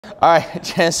All right,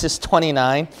 Genesis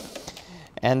 29.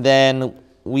 And then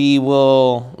we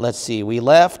will, let's see, we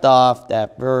left off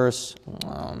at verse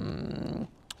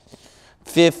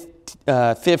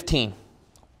 15.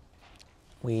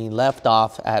 We left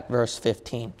off at verse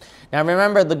 15. Now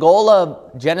remember, the goal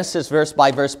of Genesis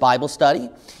verse-by-verse Bible study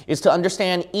is to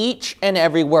understand each and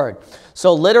every word.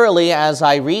 So literally, as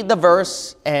I read the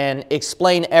verse and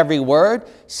explain every word,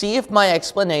 see if my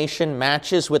explanation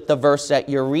matches with the verse that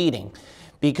you're reading.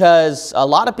 Because a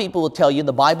lot of people will tell you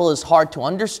the Bible is hard to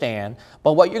understand,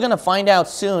 but what you're going to find out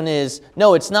soon is,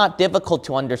 no, it's not difficult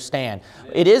to understand.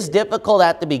 It is difficult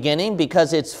at the beginning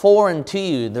because it's foreign to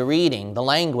you, the reading, the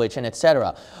language, and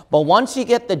etc. But once you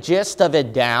get the gist of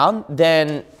it down,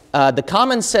 then the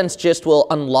common sense gist will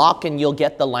unlock and you'll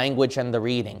get the language and the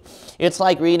reading. It's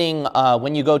like reading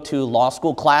when you go to law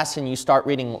school class and you start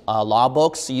reading law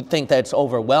books, you think that it's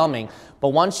overwhelming. But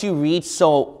once you read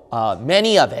so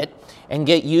many of it, and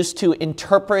get used to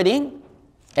interpreting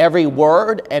every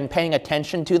word and paying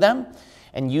attention to them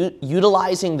and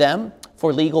utilizing them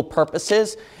for legal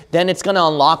purposes, then it's going to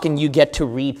unlock and you get to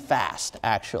read fast,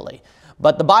 actually.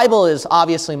 But the Bible is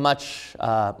obviously much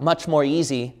more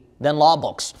easy than law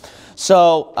books.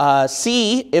 So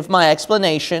see if my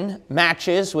explanation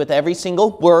matches with every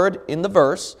single word in the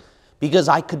verse, because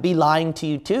I could be lying to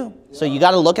you too. So you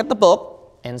got to look at the book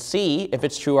and see if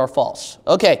it's true or false.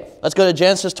 Okay, let's go to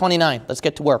Genesis 29. Let's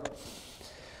get to work.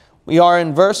 We are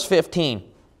in verse 15.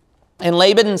 And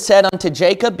Laban said unto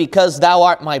Jacob, because thou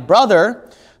art my brother,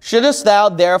 shouldest thou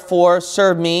therefore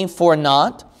serve me for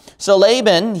naught? So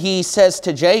Laban, he says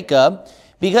to Jacob,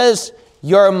 because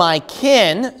you're my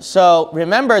kin. So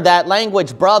remember that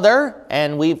language, brother,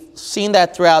 and we've seen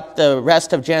that throughout the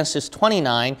rest of Genesis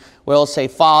 29, where it'll say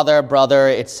father, brother,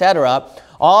 etc.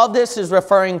 All of this is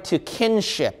referring to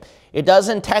kinship. It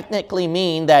doesn't technically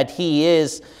mean that he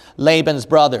is Laban's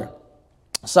brother.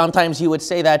 Sometimes you would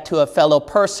say that to a fellow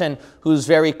person who's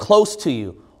very close to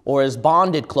you or is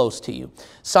bonded close to you.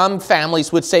 Some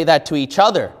families would say that to each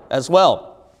other as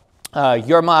well.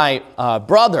 You're my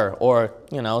brother, or,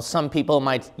 you know, some people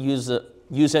might use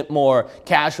it more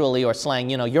casually or slang,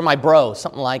 you know, you're my bro,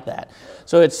 something like that.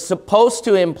 So it's supposed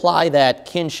to imply that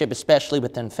kinship, especially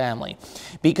within family.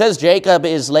 Because Jacob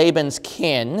is Laban's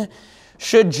kin,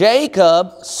 should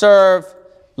Jacob serve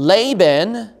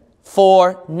Laban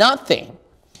for nothing?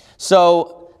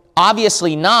 So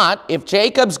obviously not. If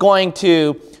Jacob's going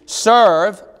to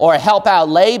serve or help out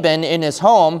Laban in his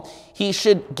home, he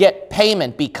should get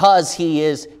payment because he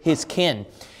is his kin.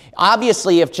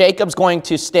 Obviously, if Jacob's going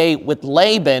to stay with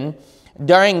Laban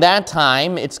during that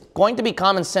time, it's going to be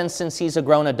common sense, since he's a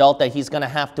grown adult, that he's going to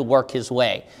have to work his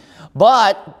way.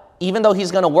 But even though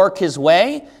he's going to work his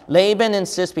way, Laban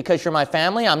insists, because you're my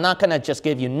family, I'm not going to just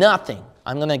give you nothing.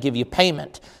 I'm going to give you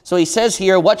payment. So he says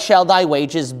here, what shall thy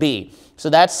wages be? So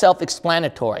that's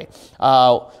self-explanatory.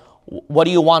 What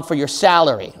do you want for your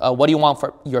salary? What do you want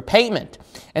for your payment?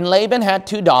 And Laban had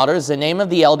 2 daughters. The name of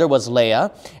the elder was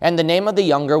Leah, and the name of the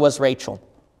younger was Rachel.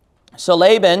 So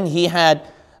Laban, he had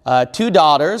 2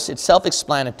 daughters. It's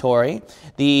self-explanatory.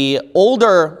 The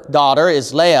older daughter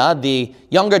is Leah. The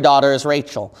younger daughter is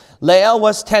Rachel. Leah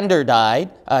was tender-eyed,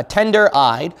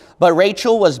 but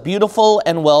Rachel was beautiful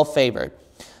and well-favored.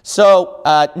 So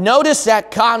notice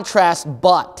that contrast,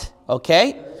 but,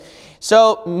 okay?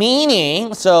 So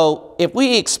meaning, so if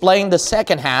we explain the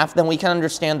second half, then we can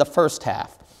understand the first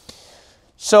half.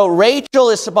 So Rachel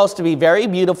is supposed to be very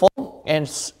beautiful, and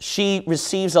she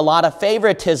receives a lot of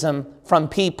favoritism from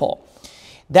people.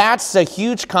 That's a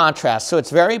huge contrast, so it's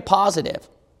very positive.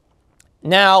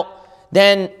 Now,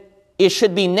 then it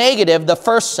should be negative, the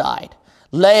first side.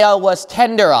 Leah was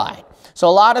tender-eyed. So a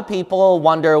lot of people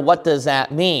wonder, what does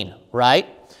that mean, right?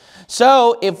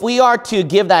 So if we are to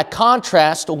give that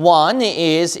contrast, one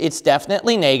is it's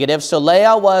definitely negative. So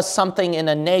Leah was something in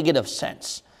a negative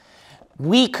sense,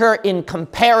 weaker in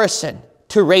comparison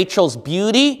to Rachel's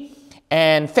beauty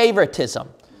and favoritism.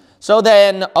 So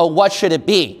then what should it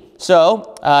be?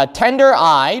 So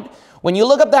tender-eyed, when you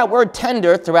look up that word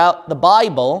tender throughout the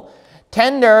Bible,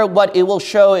 tender, what it will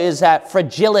show is that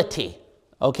fragility,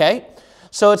 okay?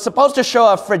 So it's supposed to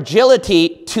show a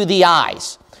fragility to the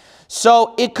eyes.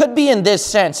 So it could be in this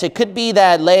sense. It could be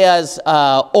that Leah's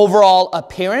overall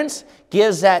appearance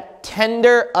gives that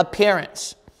tender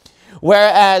appearance,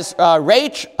 whereas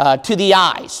Rachel to the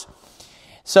eyes.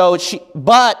 So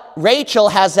but Rachel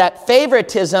has that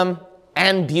favoritism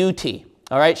and beauty.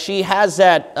 All right, she has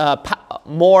that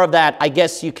more of that, I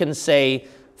guess you can say,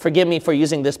 forgive me for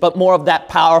using this, but more of that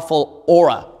powerful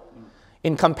aura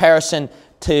in comparison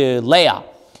to Leah.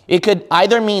 It could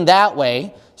either mean that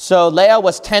way. So Leah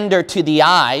was tender to the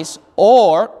eyes,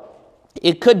 or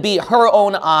it could be her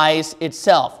own eyes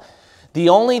itself. The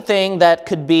only thing that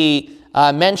could be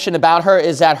mentioned about her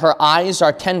is that her eyes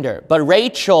are tender. But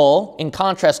Rachel, in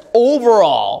contrast,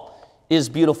 overall is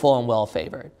beautiful and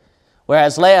well-favored.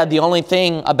 Whereas Leah, the only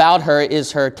thing about her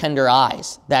is her tender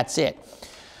eyes. That's it.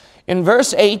 In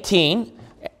verse 18,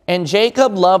 and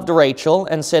Jacob loved Rachel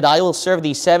and said, I will serve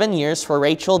thee 7 years for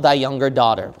Rachel, thy younger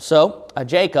daughter. So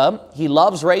Jacob, he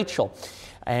loves Rachel,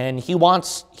 and he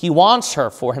wants her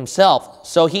for himself.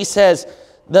 So he says,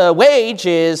 the wage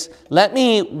is, let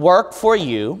me work for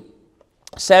you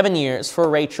 7 years for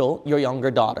Rachel, your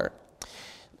younger daughter.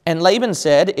 And Laban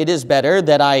said, it is better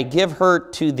that I give her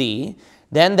to thee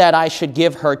than that I should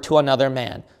give her to another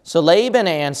man. So Laban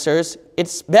answers,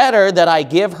 it's better that I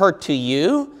give her to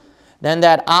you than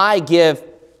that I give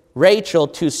Rachel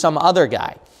to some other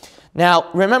guy.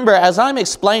 Now, remember, as I'm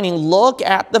explaining, look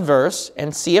at the verse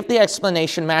and see if the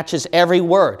explanation matches every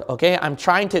word, okay? I'm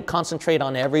trying to concentrate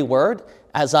on every word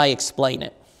as I explain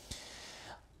it.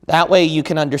 That way you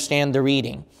can understand the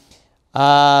reading.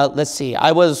 Let's see,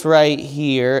 I was right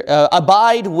here.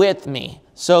 Abide with me.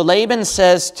 So Laban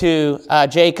says to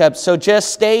Jacob, so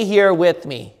just stay here with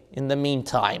me in the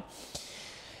meantime.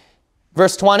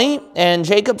 Verse 20, and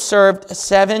Jacob served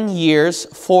 7 years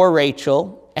for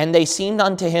Rachel, and they seemed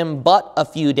unto him but a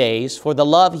few days for the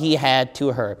love he had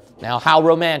to her. Now, how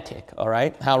romantic, all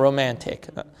right? How romantic.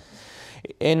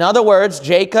 In other words,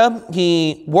 Jacob,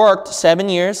 he worked 7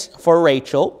 years for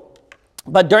Rachel,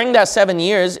 but during that 7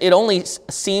 years, it only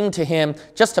seemed to him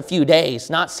just a few days,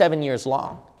 not 7 years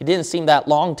long. It didn't seem that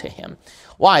long to him.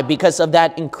 Why? Because of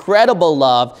that incredible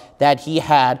love that he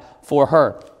had for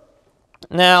her.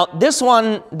 Now, this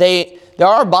one, there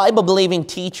are Bible-believing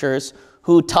teachers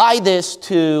who tie this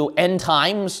to end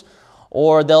times,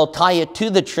 or they'll tie it to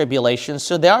the tribulation.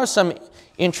 So there are some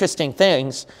interesting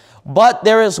things. But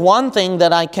there is one thing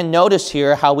that I can notice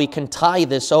here, how we can tie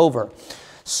this over.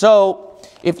 So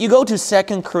if you go to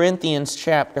 2 Corinthians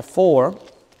chapter 4,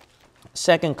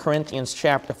 2 Corinthians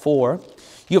chapter 4,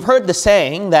 you've heard the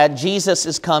saying that Jesus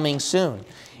is coming soon.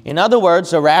 In other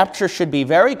words, the rapture should be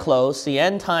very close. The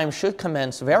end time should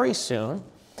commence very soon.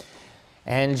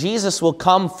 And Jesus will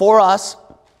come for us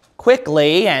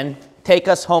quickly and take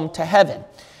us home to heaven.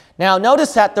 Now,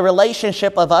 notice that the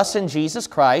relationship of us and Jesus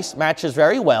Christ matches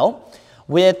very well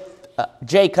with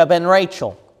Jacob and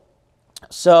Rachel.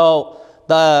 So,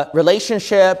 the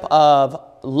relationship of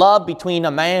love between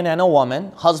a man and a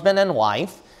woman, husband and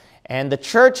wife, and the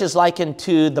church is likened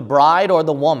to the bride or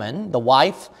the woman, the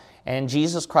wife, and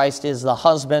Jesus Christ is the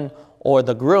husband or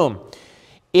the groom.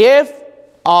 If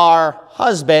our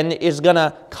husband is going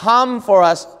to come for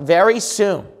us very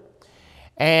soon,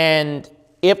 and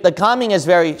if the coming is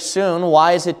very soon,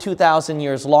 why is it 2,000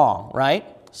 years long, right?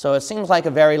 So it seems like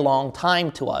a very long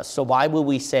time to us. So why would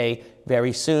we say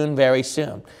very soon, very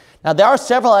soon? Now, there are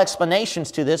several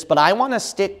explanations to this, but I want to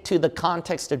stick to the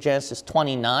context of Genesis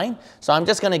 29. So I'm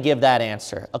just going to give that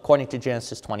answer according to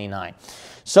Genesis 29.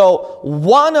 So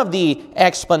one of the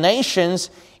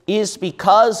explanations is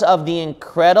because of the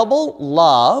incredible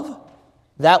love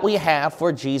that we have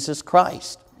for Jesus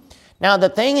Christ. Now, the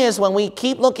thing is, when we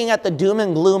keep looking at the doom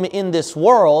and gloom in this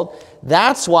world,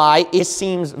 that's why it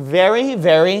seems very,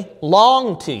 very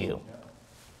long to you.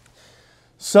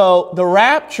 So the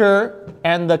rapture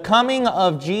and the coming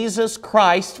of Jesus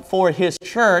Christ for His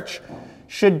church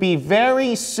should be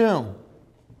very soon.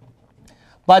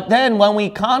 But then when we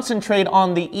concentrate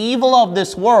on the evil of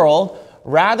this world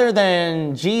rather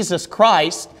than Jesus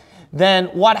Christ, then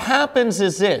what happens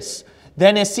is this.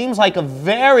 Then it seems like a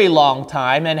very long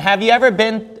time. And have you ever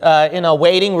been in a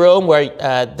waiting room where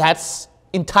that's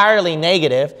entirely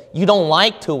negative? You don't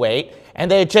like to wait. And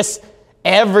they just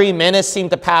every minute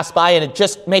seems to pass by, and it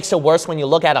just makes it worse when you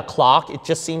look at a clock. It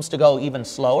just seems to go even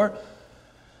slower.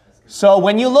 So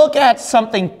when you look at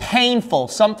something painful,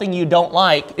 something you don't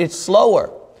like, it's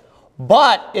slower.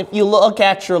 But if you look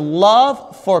at your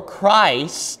love for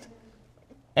Christ,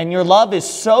 and your love is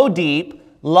so deep,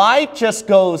 life just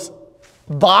goes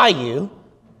by you,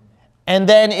 and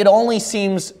then it only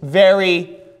seems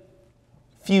very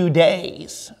few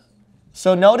days.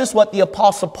 So notice what the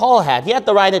Apostle Paul had. He had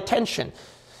the right attention.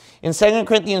 In 2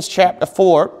 Corinthians chapter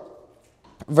 4,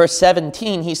 verse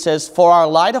 17, he says, for our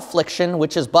light affliction,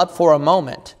 which is but for a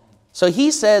moment. So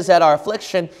he says that our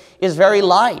affliction is very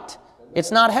light. It's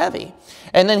not heavy.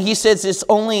 And then he says it's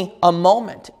only a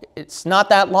moment. It's not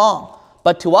that long.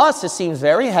 But to us, it seems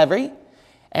very heavy,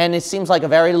 and it seems like a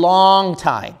very long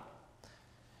time.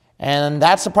 And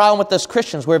that's the problem with us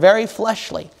Christians. We're very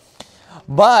fleshly.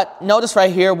 But notice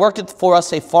right here, worketh for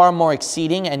us a far more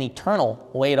exceeding and eternal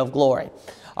weight of glory.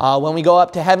 When we go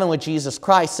up to heaven with Jesus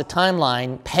Christ, the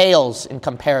timeline pales in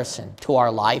comparison to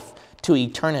our life, to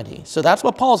eternity. So that's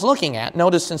what Paul's looking at.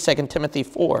 Notice in 2 Timothy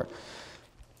 4.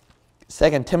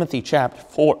 2 Timothy chapter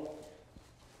 4.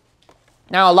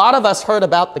 Now, a lot of us heard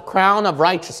about the crown of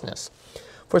righteousness.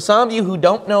 For some of you who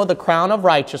don't know the crown of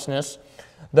righteousness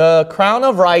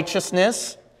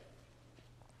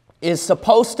is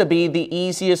supposed to be the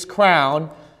easiest crown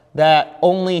that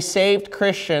only saved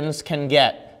Christians can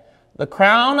get. The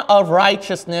crown of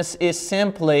righteousness is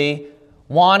simply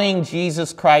wanting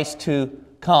Jesus Christ to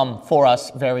come for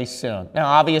us very soon. Now,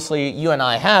 obviously, you and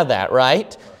I have that,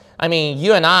 right? I mean,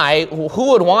 you and I,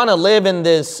 who would want to live in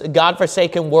this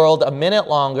God-forsaken world a minute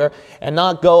longer and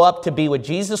not go up to be with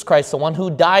Jesus Christ, the one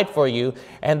who died for you,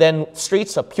 and then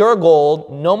streets of pure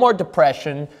gold, no more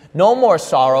depression, no more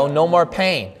sorrow, no more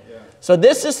pain. So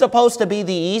this is supposed to be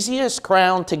the easiest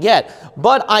crown to get.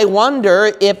 But I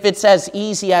wonder if it's as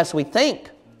easy as we think.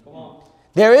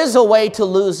 There is a way to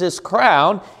lose this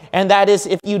crown, and that is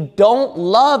if you don't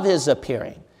love His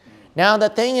appearing. Now the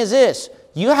thing is this,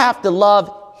 you have to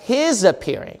love His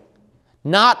appearing,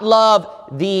 not love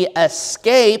the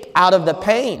escape out of the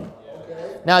pain.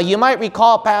 Now, you might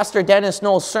recall Pastor Dennis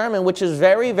Knowles' sermon, which is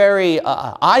very, very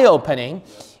eye-opening,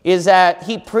 is that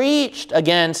he preached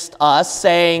against us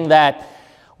saying that,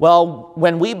 well,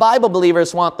 when we Bible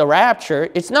believers want the rapture,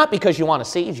 it's not because you want to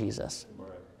see Jesus.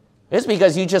 It's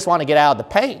because you just want to get out of the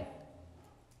pain.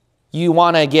 You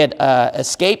want to get an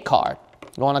escape card.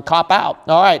 You want to cop out.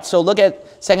 All right, so look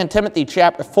at 2 Timothy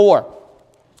chapter 4.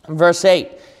 Verse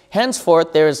 8,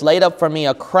 henceforth there is laid up for me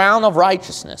a crown of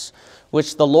righteousness,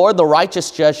 which the Lord, the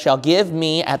righteous judge, shall give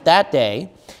me at that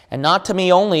day, and not to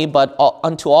me only, but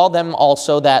unto all them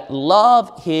also that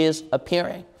love His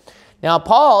appearing. Now,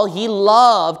 Paul, he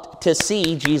loved to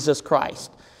see Jesus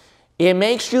Christ. It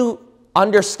makes you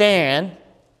understand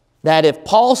that if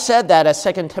Paul said that as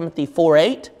 2 Timothy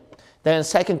 4:8, then in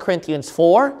 2 Corinthians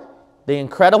 4, the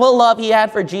incredible love he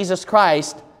had for Jesus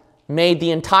Christ made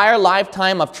the entire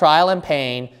lifetime of trial and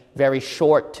pain very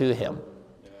short to him.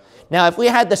 Now, if we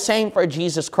had the same for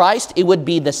Jesus Christ, it would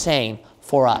be the same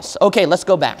for us. Okay, let's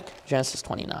go back. Genesis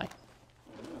 29.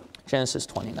 Genesis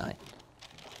 29.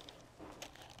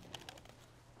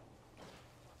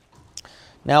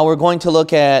 Now we're going to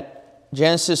look at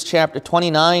Genesis chapter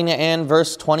 29 and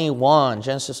verse 21.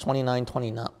 Genesis 29,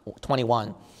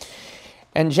 21.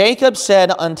 And Jacob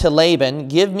said unto Laban,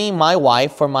 give me my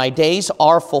wife, for my days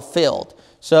are fulfilled.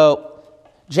 So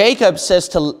Jacob says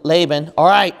to Laban, all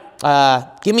right,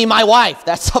 give me my wife.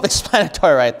 That's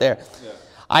self-explanatory right there. Yeah.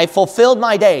 I fulfilled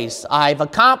my days. I've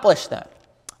accomplished them.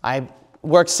 I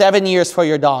worked 7 years for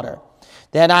your daughter,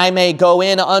 that I may go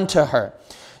in unto her.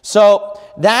 So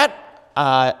that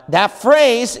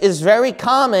phrase is very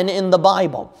common in the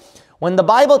Bible. When the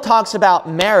Bible talks about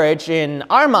marriage, in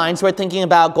our minds, we're thinking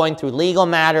about going through legal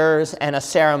matters and a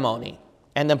ceremony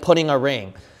and then putting a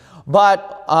ring.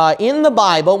 But in the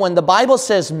Bible, when the Bible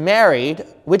says married,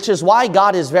 which is why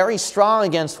God is very strong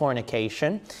against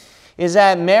fornication, is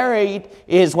that married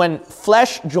is when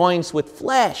flesh joins with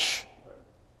flesh.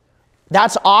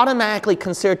 That's automatically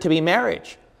considered to be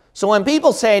marriage. So when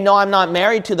people say, no, I'm not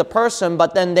married to the person,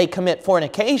 but then they commit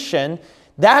fornication,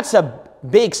 that's a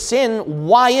big sin.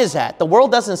 Why is that? The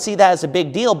world doesn't see that as a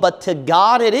big deal, but to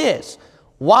God it is.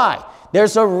 Why?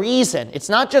 There's a reason. It's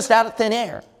not just out of thin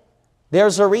air.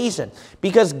 There's a reason.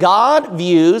 Because God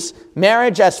views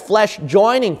marriage as flesh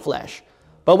joining flesh.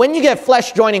 But when you get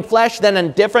flesh joining flesh, then a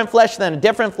different flesh, then a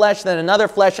different flesh, then another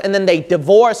flesh, and then they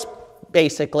divorce,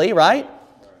 basically, right?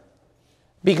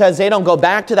 Because they don't go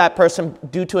back to that person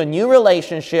due to a new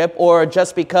relationship, or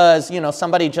just because, you know,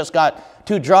 somebody just got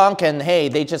too drunk and, hey,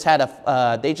 they just had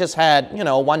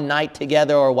one night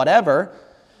together or whatever.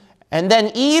 And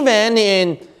then even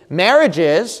in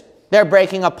marriages, they're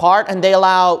breaking apart and they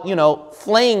allow,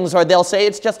 flings, or they'll say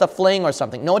it's just a fling or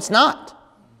something. No, it's not.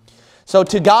 So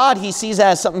to God, he sees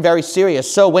that as something very serious.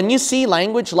 So when you see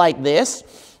language like this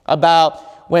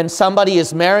about when somebody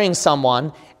is marrying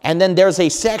someone and then there's a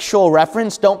sexual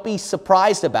reference, don't be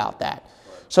surprised about that.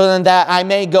 So then that I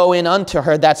may go in unto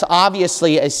her, that's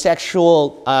obviously a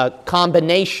sexual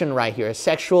combination right here, a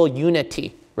sexual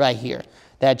unity right here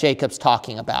that Jacob's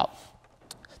talking about.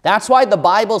 That's why the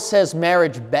Bible says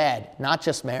marriage bed, not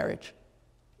just marriage.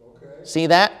 Okay. See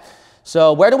that?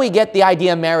 So where do we get the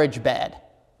idea marriage bed?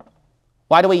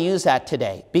 Why do we use that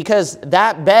today? Because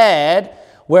that bed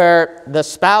where the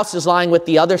spouse is lying with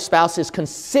the other spouse is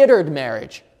considered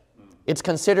marriage. It's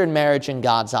considered marriage in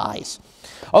God's eyes.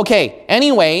 Okay,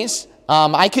 anyways,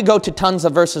 I could go to tons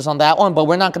of verses on that one, but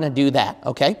we're not going to do that,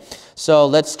 okay? So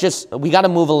we got to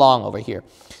move along over here.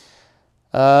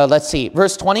 Let's see,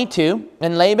 verse 22.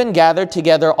 And Laban gathered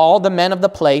together all the men of the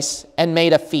place and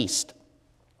made a feast.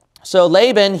 So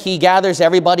Laban, he gathers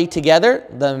everybody together,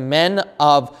 the men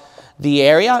of the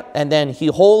area, and then he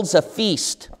holds a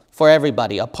feast for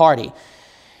everybody, a party.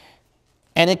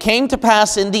 And it came to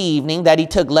pass in the evening that he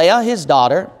took Leah his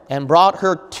daughter and brought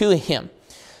her to him.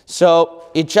 So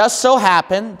it just so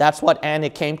happened, that's what "and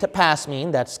it came to pass"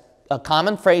 mean. That's a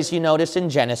common phrase you notice in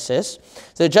Genesis.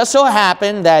 So it just so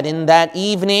happened that in that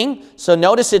evening, so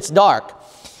notice it's dark,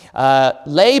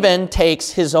 Laban takes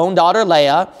his own daughter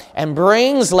Leah and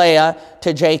brings Leah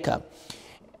to Jacob.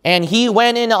 And he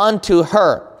went in unto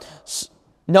her.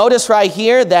 Notice right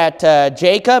here that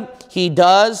Jacob, he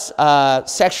does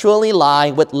sexually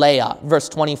lie with Leah. Verse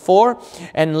 24,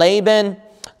 and Laban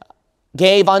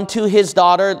gave unto his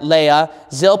daughter Leah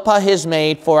Zilpah his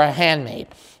maid for a handmaid.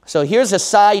 So here's a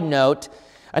side note.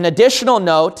 An additional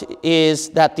note is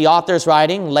that the author is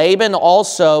writing, Laban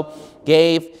also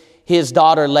gave his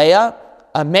daughter Leah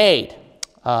a maid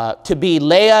to be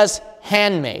Leah's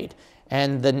handmaid.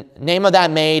 And the name of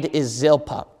that maid is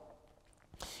Zilpah.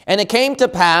 And it came to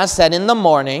pass that in the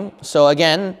morning, so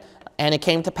again, and it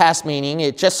came to pass meaning,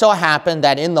 it just so happened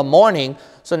that in the morning,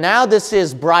 so now this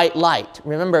is bright light.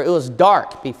 Remember, it was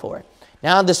dark before.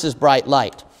 Now this is bright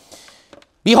light.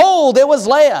 Behold, it was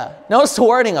Leah. Notice the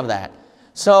wording of that.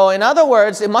 So in other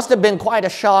words, it must have been quite a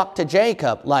shock to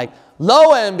Jacob. Like,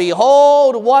 lo and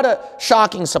behold, what a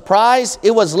shocking surprise.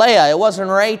 It was Leah. It wasn't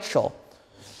Rachel.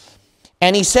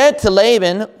 And he said to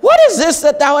Laban, what is this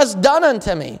that thou hast done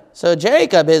unto me? So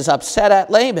Jacob is upset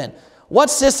at Laban.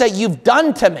 What's this that you've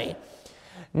done to me?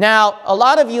 Now, a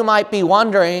lot of you might be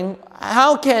wondering,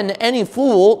 how can any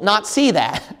fool not see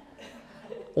that?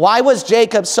 Why was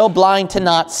Jacob so blind to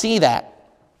not see that?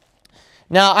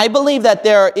 Now, I believe that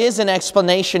there is an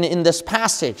explanation in this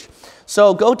passage.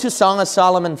 So go to Song of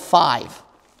Solomon 5.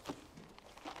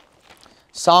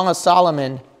 Song of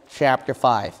Solomon, chapter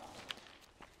 5.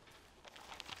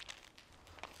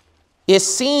 It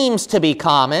seems to be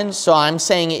common, so I'm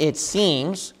saying it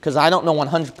seems, because I don't know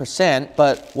 100%,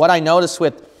 but what I notice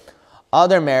with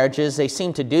other marriages, they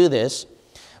seem to do this.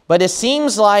 But it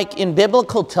seems like in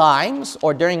biblical times,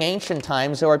 or during ancient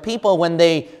times, there were people, when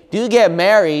they do get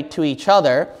married to each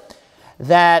other,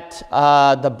 that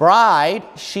the bride,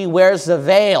 she wears the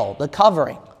veil, the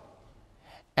covering.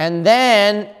 And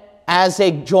then, as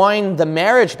they join the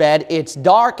marriage bed, it's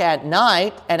dark at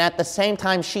night, and at the same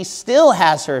time, she still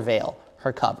has her veil,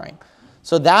 her covering.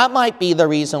 So that might be the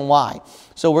reason why.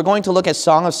 So we're going to look at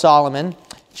Song of Solomon,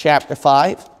 chapter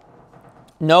 5.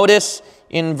 Notice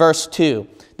in verse 2.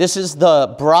 This is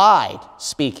the bride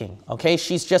speaking, okay?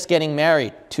 She's just getting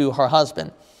married to her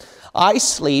husband. I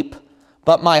sleep,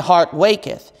 but my heart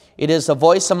waketh. It is the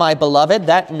voice of my beloved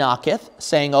that knocketh,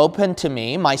 saying, open to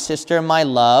me, my sister, my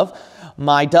love,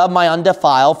 my dove, my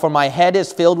undefiled, for my head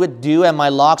is filled with dew and my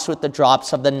locks with the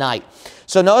drops of the night.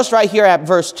 So notice right here at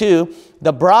verse 2,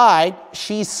 the bride,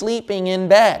 she's sleeping in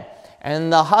bed,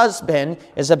 and the husband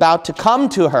is about to come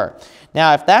to her.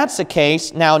 Now, if that's the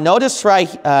case, now notice right,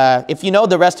 if you know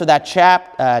the rest of that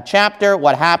chapter,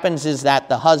 what happens is that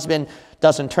the husband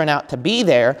doesn't turn out to be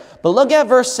there. But look at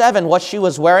verse 7, what she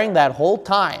was wearing that whole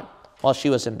time while she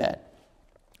was in bed.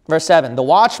 Verse 7, the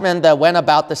watchmen that went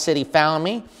about the city found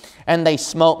me, and they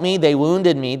smote me, they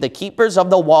wounded me. The keepers of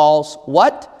the walls,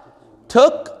 what?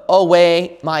 Took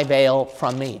away my veil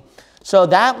from me. So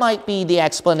that might be the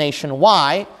explanation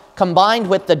why, combined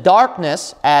with the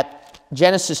darkness at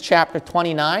Genesis chapter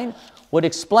 29, would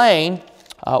explain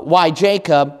why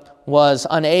Jacob was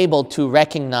unable to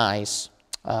recognize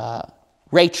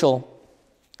Rachel,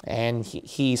 and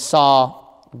he saw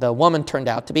the woman turned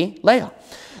out to be Leah.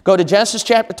 Go to Genesis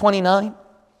chapter 29,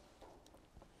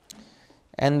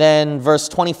 and then verse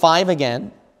 25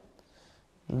 again.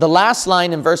 The last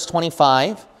line in verse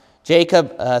 25,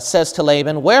 Jacob says to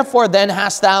Laban, wherefore then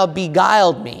hast thou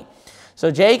beguiled me?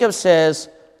 So Jacob says,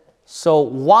 so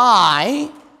why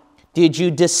did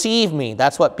you deceive me?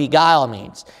 That's what beguile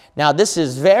means. Now this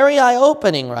is very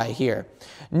eye-opening right here.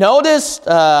 Notice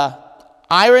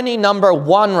irony number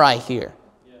 1 right here.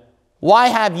 Yeah. Why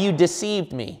have you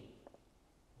deceived me?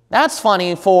 That's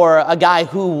funny for a guy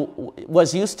who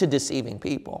was used to deceiving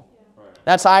people. Right.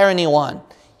 That's irony 1.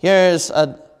 Here's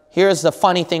the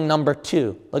funny thing number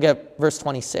 2. Look at verse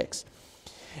 26.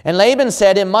 And Laban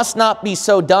said, it must not be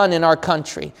so done in our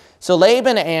country. So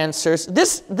Laban answers,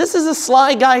 this is a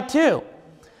sly guy too.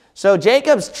 So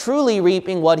Jacob's truly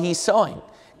reaping what he's sowing.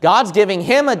 God's giving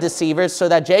him a deceiver so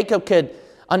that Jacob could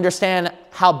understand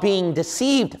how being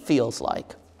deceived feels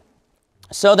like.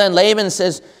 So then Laban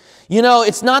says, You know,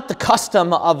 it's not the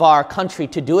custom of our country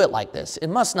to do it like this. It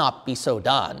must not be so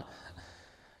done.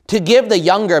 To give the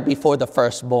younger before the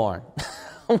firstborn.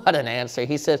 What an answer.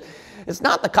 He says, it's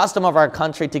not the custom of our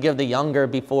country to give the younger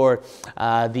before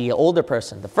the older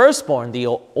person. The firstborn, the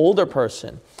older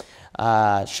person,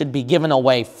 should be given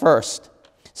away first.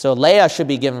 So Leah should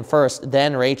be given first,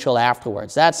 then Rachel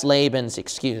afterwards. That's Laban's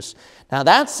excuse. Now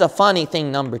that's a funny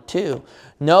thing, number 2.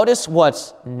 Notice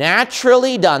what's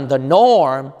naturally done. The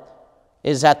norm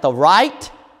is that the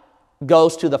right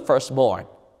goes to the firstborn,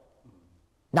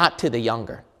 not to the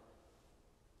younger.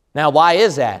 Now, why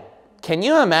is that? Can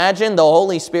you imagine the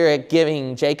Holy Spirit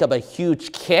giving Jacob a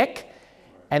huge kick?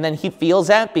 And then he feels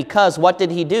that because what did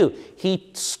he do?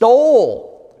 He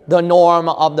stole the norm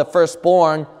of the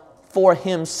firstborn for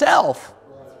himself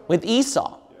with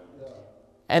Esau.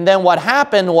 And then what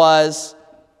happened was,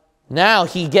 now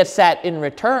he gets that in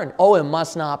return. Oh, it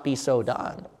must not be so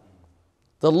done.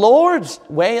 The Lord's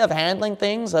way of handling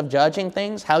things, of judging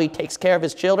things, how he takes care of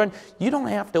his children, you don't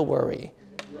have to worry.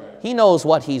 He knows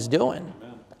what he's doing.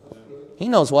 He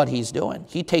knows what he's doing.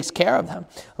 He takes care of them.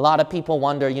 A lot of people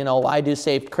wonder, you know, why do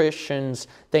saved Christians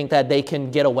think that they can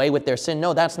get away with their sin?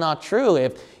 No, that's not true.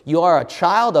 If you are a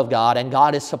child of God and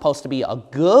God is supposed to be a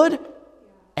good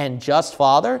and just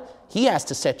Father, he has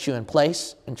to set you in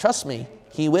place. And trust me,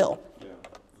 he will.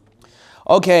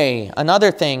 Okay,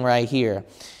 another thing right here.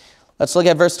 Let's look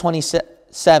at verse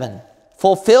 27.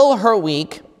 Fulfill her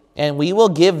week, and we will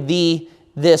give thee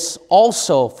this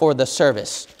also for the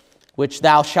service, which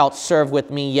thou shalt serve with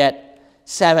me yet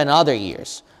 7 other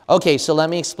years. Okay, so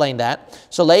let me explain that.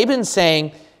 So Laban's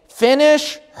saying,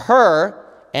 finish her,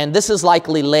 and this is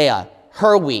likely Leah,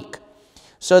 her week.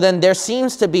 So then there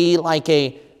seems to be like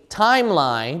a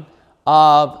timeline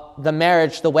of the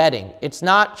marriage, the wedding. It's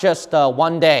not just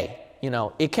one day. You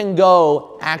know, it can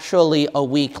go actually a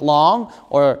week long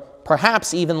or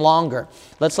perhaps even longer.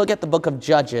 Let's look at the book of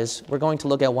Judges. We're going to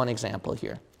look at one example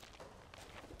here.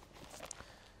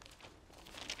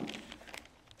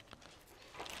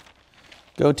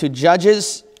 Go to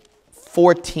Judges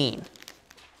 14.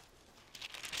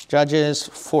 Judges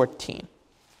 14.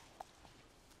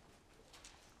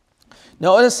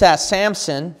 Notice that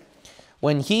Samson,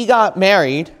 when he got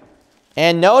married,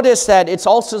 and notice that it's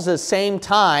also the same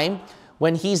time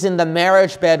when he's in the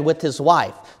marriage bed with his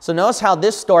wife. So notice how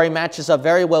this story matches up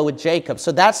very well with Jacob.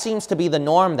 So that seems to be the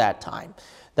norm that time.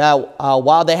 That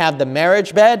while they have the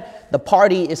marriage bed, the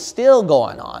party is still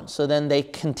going on. So then they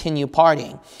continue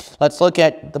partying. Let's look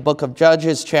at the book of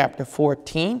Judges, chapter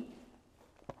 14.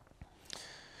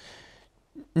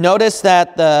 Notice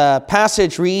that the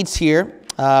passage reads here,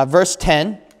 verse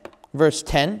 10. Verse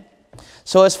 10.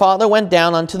 So his father went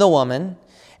down unto the woman,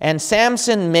 and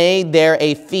Samson made there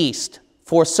a feast,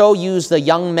 for so used the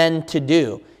young men to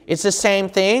do. It's the same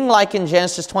thing like in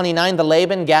Genesis 29, the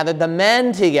Laban gathered the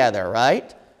men together,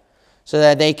 right? So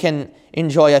that they can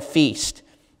enjoy a feast.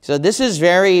 So this is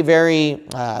very, very,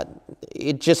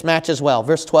 it just matches well.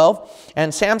 Verse 12,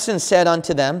 and Samson said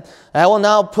unto them, I will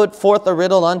now put forth a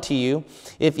riddle unto you,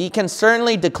 if ye can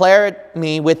certainly declare it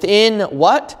me within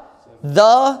what?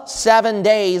 The 7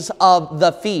 days of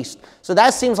the feast. So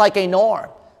that seems like a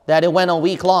norm, that it went a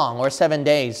week long or 7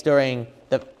 days during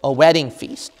a wedding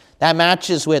feast. That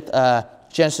matches with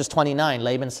Genesis 29.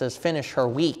 Laban says, finish her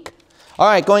week. All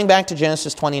right, going back to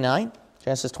Genesis 29.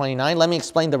 Genesis 29, let me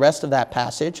explain the rest of that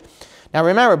passage. Now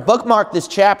remember, bookmark this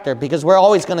chapter because we're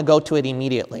always going to go to it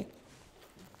immediately.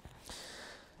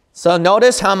 So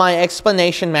notice how my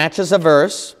explanation matches a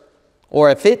verse, or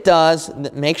if it does,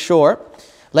 make sure.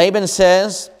 Laban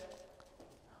says,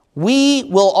 we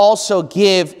will also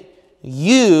give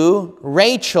you,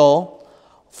 Rachel,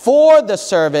 for the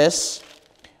service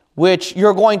which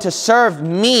you're going to serve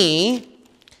me,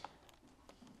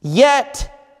 yet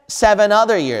 7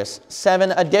 other years,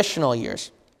 7 additional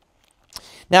years.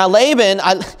 Now Laban,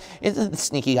 is a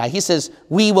sneaky guy, he says,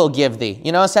 we will give thee.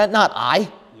 You notice that? Not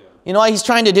I. You know what he's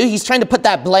trying to do? He's trying to put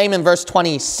that blame in verse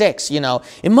 26, you know.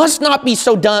 It must not be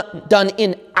so done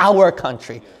in our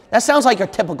country. That sounds like your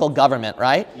typical government,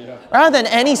 right? Yeah. Rather than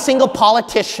any single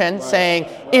politician saying,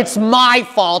 it's my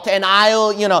fault and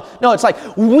I'll, you know. No, it's like,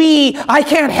 I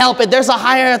can't help it. There's a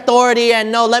higher authority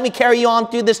and no, let me carry you on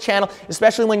through this channel.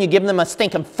 Especially when you give them a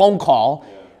stinking phone call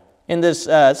in this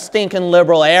stinking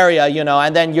liberal area, you know,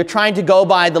 and then you're trying to go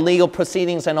by the legal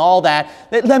proceedings and all that.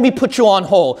 Let me put you on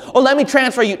hold. Or let me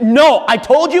transfer you. No, I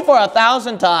told you for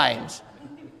 1,000 times.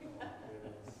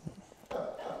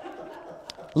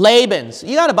 Labans.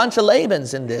 You got a bunch of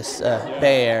Labans in this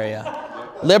Bay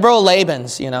Area. Liberal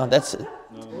Labans, you know, that's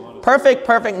perfect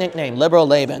nickname. Liberal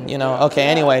Laban, you know. Okay,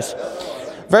 anyways.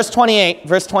 Verse 28,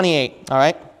 all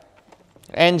right.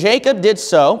 And Jacob did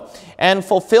so, and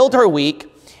fulfilled her week,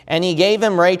 and he gave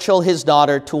him Rachel his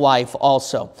daughter to wife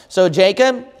also. So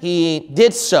Jacob, he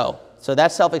did so. So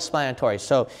that's self-explanatory.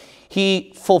 So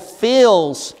he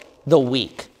fulfills the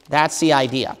week. That's the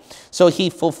idea. So he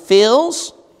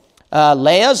fulfills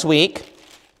Leah's week,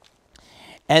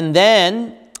 and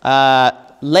then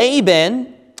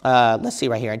Laban, let's see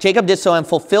right here. Jacob did so and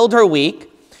fulfilled her week,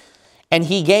 and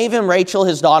he gave him Rachel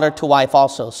his daughter to wife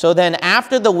also. So then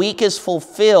after the week is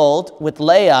fulfilled with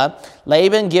Leah,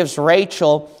 Laban gives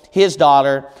Rachel his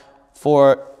daughter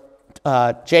for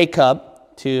Jacob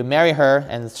to marry her,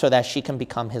 and so that she can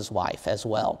become his wife as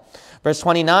well. Verse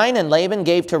 29, and Laban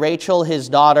gave to Rachel his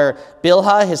daughter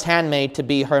Bilhah, his handmaid, to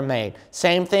be her maid.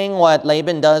 Same thing what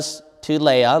Laban does to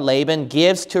Leah. Laban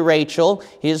gives to Rachel,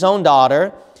 his own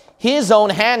daughter, his own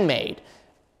handmaid,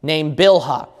 named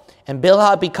Bilhah. And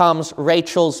Bilhah becomes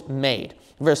Rachel's maid.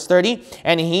 Verse 30,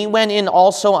 and he went in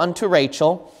also unto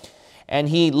Rachel, and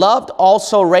he loved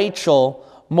also Rachel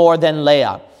more than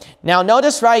Leah. Now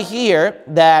notice right here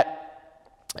that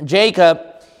Jacob,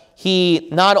 he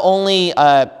not only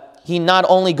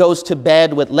goes to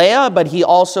bed with Leah, but he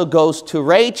also goes to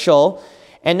Rachel.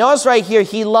 And notice right here,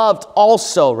 he loved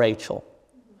also Rachel.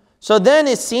 So then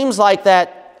it seems like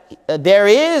that there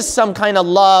is some kind of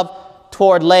love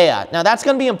toward Leah. Now that's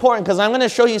going to be important because I'm going to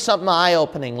show you something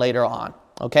eye-opening later on.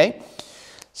 Okay?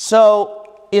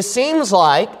 So it seems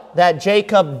like that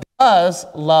Jacob does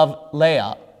love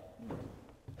Leah.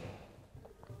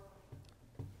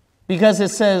 Because it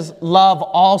says love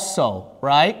also,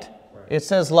 right? It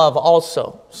says love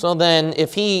also. So then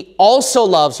if he also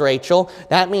loves Rachel,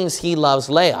 that means he loves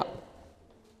Leah.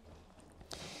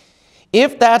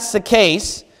 If that's the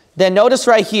case, then notice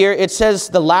right here, it says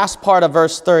the last part of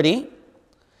verse 30,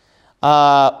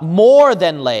 more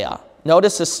than Leah.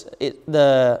 Notice this,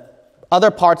 the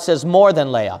other part says more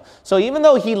than Leah. So even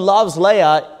though he loves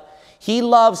Leah, he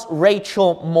loves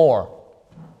Rachel more.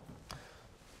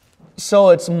 So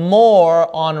it's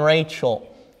more on Rachel.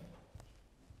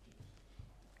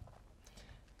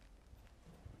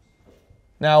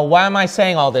 Now, why am I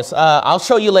saying all this? I'll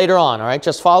show you later on, all right?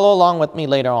 Just follow along with me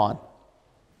later on.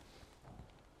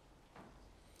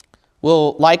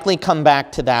 We'll likely come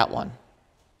back to that one.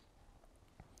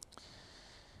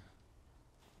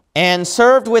 And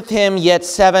served with him yet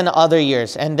 7 other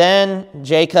years. And then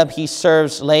Jacob, he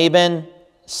serves Laban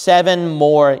 7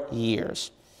 more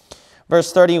years.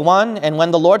 Verse 31, and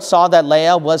when the Lord saw that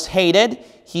Leah was hated,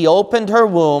 he opened her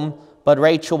womb, but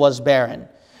Rachel was barren.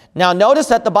 Now notice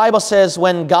that the Bible says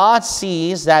when God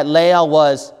sees that Leah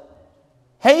was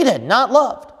hated, not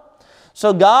loved.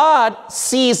 So God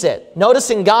sees it. Notice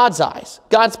in God's eyes,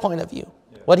 God's point of view.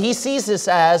 What he sees this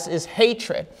as is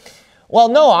hatred. Well,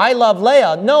 no, I love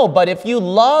Leah. No, but if you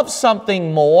love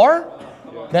something more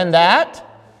than that,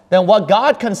 then what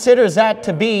God considers that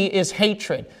to be is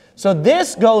hatred. So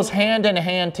this goes hand in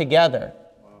hand together.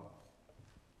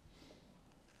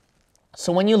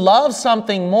 So when you love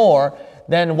something more,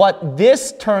 then what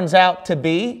this turns out to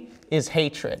be is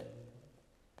hatred.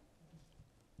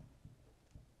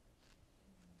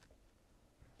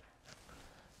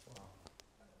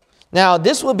 Now,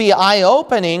 this will be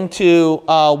eye-opening to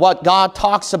what God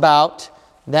talks about,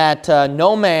 that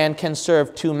no man can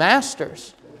serve 2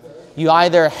 masters. You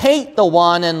either hate the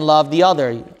one and love the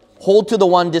other. Hold to the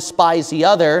one, despise the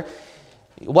other.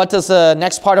 What does the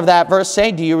next part of that verse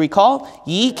say? Do you recall?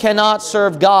 Ye cannot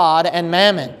serve God and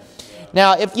mammon.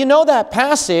 Now, if you know that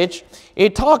passage,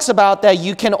 it talks about that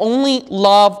you can only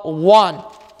love one.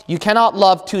 You cannot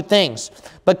love 2 things.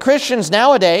 But Christians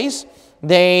nowadays,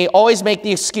 they always make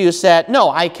the excuse that,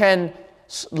 no, I can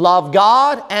love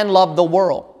God and love the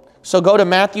world. So go to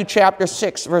Matthew chapter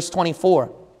 6, verse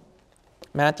 24.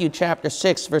 Matthew chapter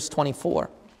 6, verse 24.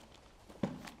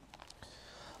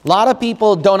 A lot of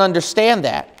people don't understand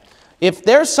that. If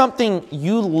there's something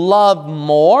you love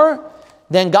more,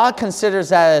 then God considers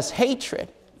that as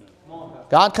hatred.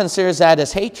 God considers that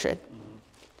as hatred.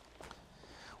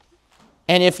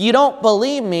 And if you don't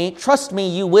believe me, trust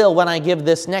me, you will when I give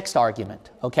this next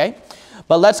argument, okay?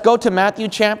 But let's go to Matthew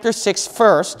chapter 6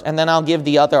 first, and then I'll give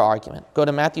the other argument. Go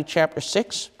to Matthew chapter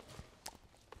 6.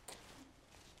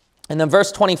 And then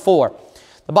verse 24.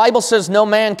 The Bible says, no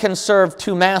man can serve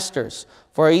 2 masters,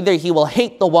 for either he will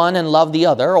hate the one and love the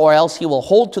other, or else he will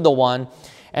hold to the one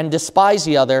and despise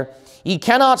the other. Ye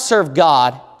cannot serve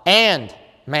God and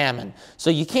mammon. So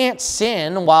you can't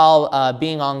sin while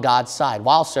being on God's side,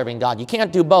 while serving God. You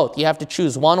can't do both. You have to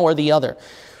choose one or the other.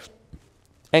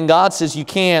 And God says you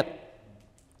can't,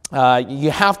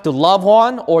 you have to love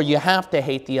one or you have to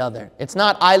hate the other. It's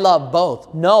not I love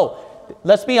both. No,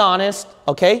 let's be honest,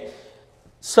 okay?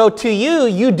 So to you,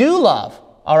 you do love,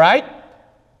 all right?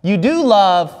 You do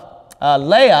love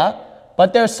Leah,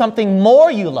 but there's something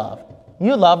more you love.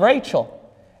 You love Rachel.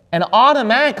 And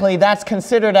automatically that's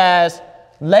considered as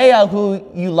Leah, who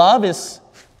you love, is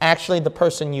actually the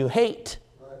person you hate.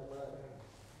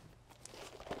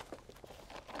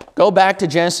 Go back to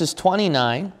Genesis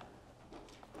 29.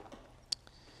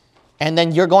 And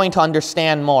then you're going to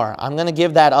understand more. I'm going to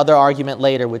give that other argument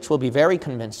later, which will be very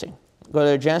convincing. Go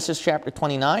to Genesis chapter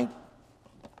 29.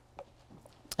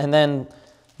 And then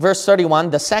verse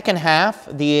 31, the second half,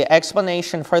 the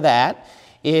explanation for that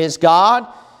is God,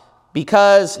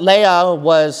 because Leah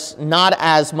was not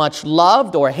as much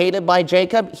loved or hated by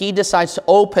Jacob, he decides to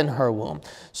open her womb.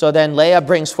 So then Leah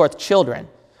brings forth children.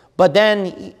 But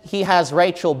then he has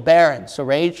Rachel barren, so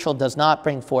Rachel does not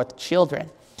bring forth children.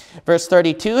 Verse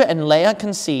 32, and Leah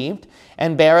conceived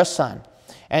and bare a son,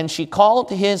 and she called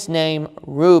his name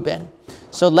Reuben.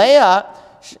 So Leah,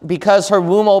 because her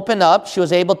womb opened up, she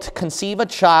was able to conceive a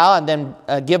child and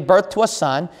then give birth to a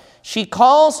son. She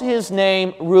calls his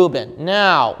name Reuben.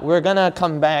 Now, we're going to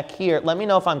come back here. Let me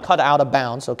know if I'm cut out of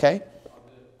bounds, okay?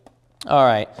 All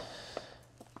right.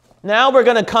 Now we're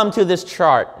going to come to this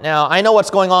chart. Now, I know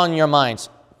what's going on in your minds.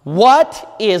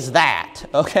 What is that,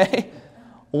 okay?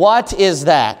 What is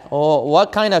that? Oh,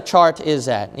 what kind of chart is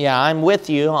that? Yeah, I'm with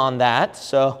you on that.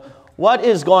 So what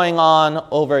is going on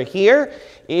over here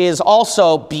is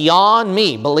also beyond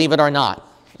me, believe it or not.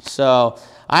 So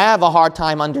I have a hard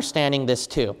time understanding this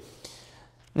too.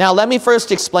 Now let me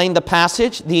first explain the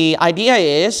passage. The idea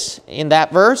is, in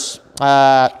that verse,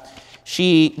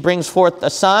 she brings forth a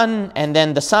son, and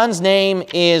then the son's name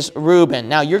is Reuben.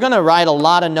 Now you're going to write a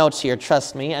lot of notes here,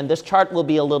 trust me, and this chart will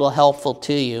be a little helpful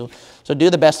to you. So do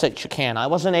the best that you can. I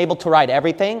wasn't able to write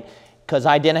everything because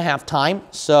I didn't have time.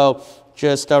 So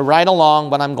just write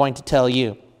along what I'm going to tell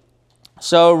you.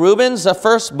 So Reuben's the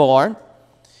firstborn.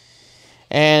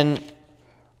 And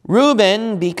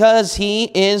Reuben, because he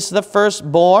is the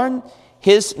firstborn,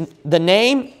 the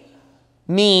name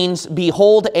means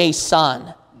behold a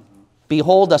son.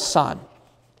 Behold a son.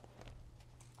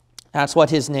 That's what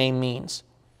his name means.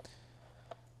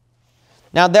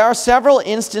 Now, there are several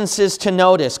instances to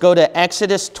notice. Go to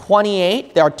Exodus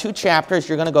 28. There are 2 chapters.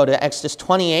 You're going to go to Exodus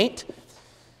 28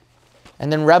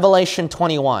 and then Revelation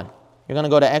 21. You're going to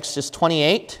go to Exodus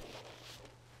 28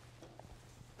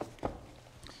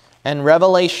 and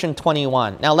Revelation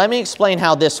 21. Now, let me explain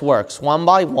how this works one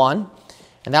by one,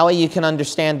 and that way you can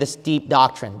understand this deep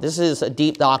doctrine. This is a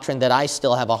deep doctrine that I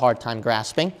still have a hard time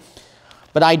grasping.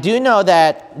 But I do know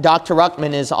that Dr.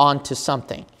 Ruckman is on to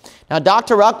something. Now,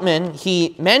 Dr. Ruckman,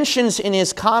 he mentions in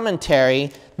his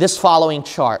commentary this following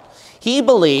chart. He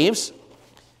believes,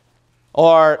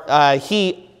 or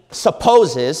he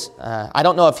supposes, I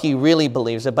don't know if he really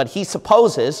believes it, but he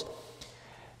supposes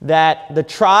that the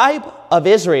tribe of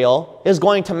Israel is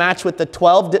going to match with the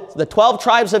 12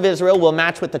 tribes of Israel will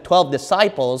match with the 12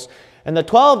 disciples, and the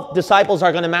 12 disciples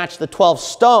are going to match the 12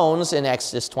 stones in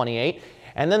Exodus 28,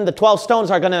 and then the 12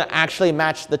 stones are going to actually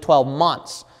match the 12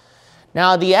 months.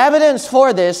 Now, the evidence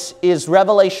for this is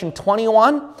Revelation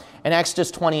 21 and Exodus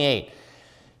 28.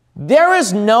 There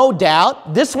is no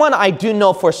doubt, this one I do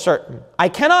know for certain. I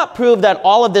cannot prove that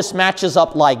all of this matches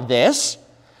up like this,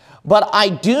 but I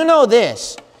do know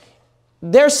this.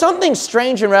 There's something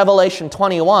strange in Revelation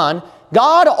 21.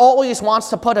 God always wants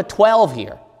to put a 12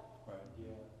 here.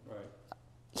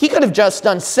 He could have just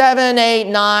done 7, 8,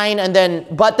 9,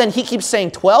 but then he keeps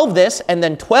saying 12 this, and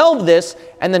then 12 this,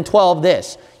 and then 12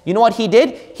 this. You know what he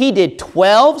did? He did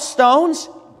 12 stones.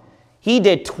 He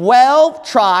did 12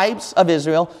 tribes of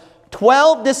Israel,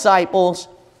 12 disciples,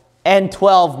 and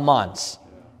 12 months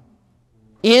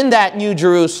in that New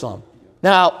Jerusalem.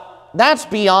 Now, that's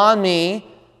beyond me.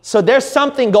 So there's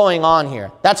something going on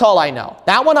here. That's all I know.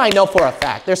 That one I know for a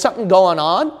fact. There's something going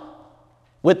on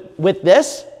with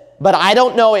this, but I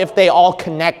don't know if they all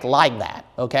connect like that,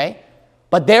 okay?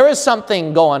 But there is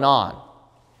something going on.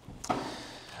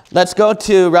 Let's go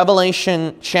to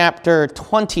Revelation chapter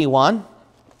 21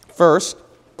 first.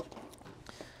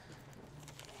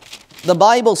 The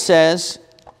Bible says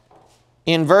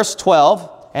in verse 12,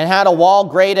 and had a wall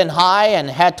great and high, and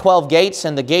had 12 gates,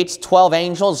 and the gates 12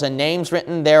 angels, and names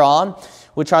written thereon,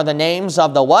 which are the names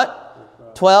of the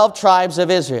what? 12 tribes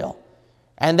of Israel.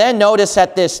 And then notice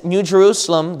that this New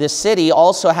Jerusalem, this city,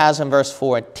 also has in verse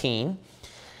 14,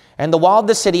 and the wall of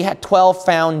the city had 12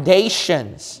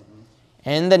 foundations.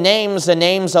 And the names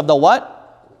of the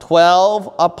what?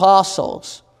 12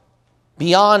 apostles.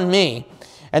 Beyond me.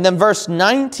 And then verse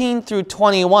 19 through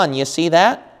 21, you see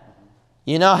that?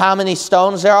 You know how many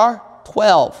stones there are?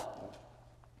 12.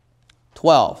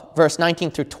 12. Verse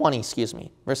 19 through 20, excuse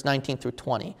me. Verse 19 through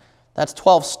 20. That's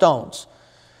 12 stones.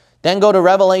 Then go to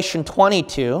Revelation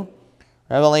 22.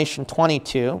 Revelation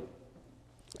 22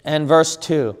 and verse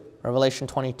 2. Revelation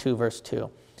 22, verse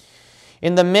 2.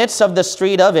 In the midst of the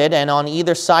street of it, and on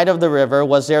either side of the river,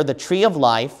 was there the tree of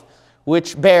life,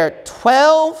 which bare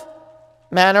 12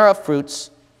 manner of fruits,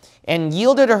 and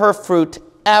yielded her fruit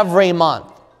every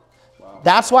month. Wow.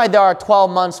 That's why there are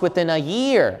 12 months within a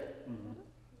year. Mm-hmm.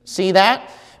 See that?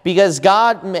 Because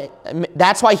God,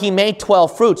 that's why he made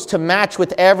 12 fruits, to match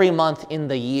with every month in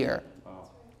the year. Wow.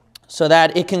 So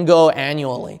that it can go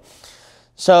annually.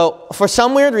 So for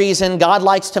some weird reason, God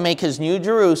likes to make his New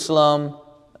Jerusalem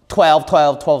 12,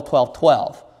 12, 12, 12,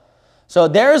 12. So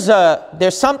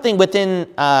there's something within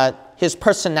his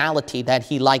personality that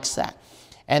he likes that.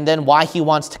 And then why he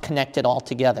wants to connect it all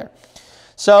together.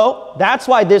 So that's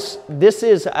why this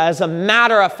is, as a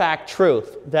matter of fact,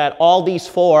 truth, that all these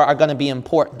four are going to be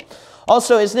important.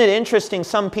 Also, isn't it interesting,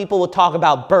 some people will talk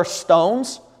about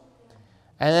birthstones,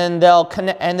 and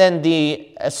then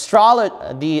the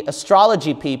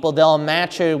astrology people, they'll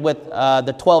match it with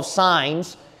the 12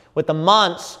 signs, with the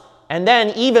months, and then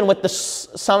even with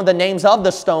some of the names of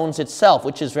the stones itself,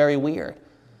 which is very weird.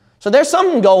 So there's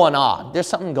something going on. There's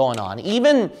something going on.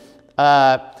 Even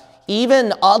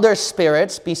other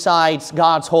spirits besides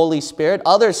God's Holy Spirit,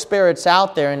 other spirits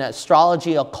out there in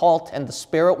astrology, occult, and the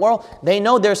spirit world, they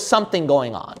know there's something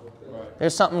going on.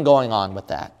 There's something going on with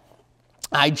that.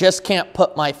 I just can't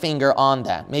put my finger on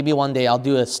that. Maybe one day I'll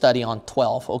do a study on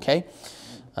 12, okay?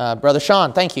 Brother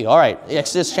Sean, thank you. All right,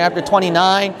 Exodus chapter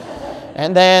 29.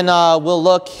 And then we'll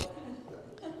look,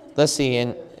 let's see,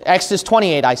 in Exodus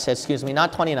 28, I said, excuse me,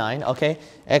 not 29, okay?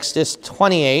 Exodus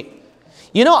 28.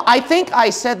 You know, I think I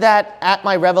said that at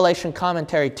my Revelation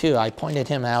commentary too. I pointed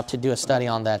him out to do a study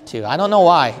on that too. I don't know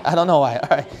why. All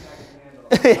right.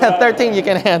 Yeah, 13 you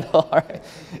can handle. All right.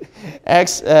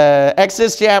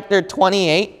 Exodus chapter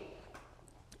 28.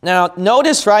 Now,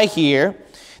 notice right here,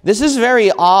 this is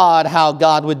very odd how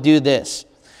God would do this.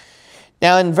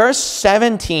 Now, in verse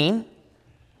 17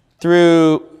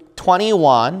 through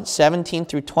 21,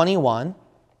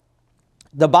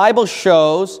 the Bible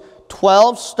shows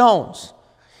 12 stones.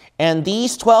 And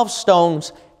these 12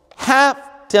 stones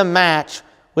have to match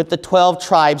with the 12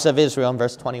 tribes of Israel in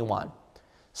verse 21.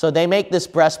 So they make this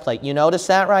breastplate. You notice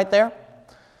that right there?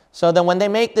 So then when they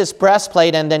make this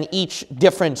breastplate and then each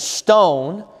different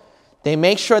stone, they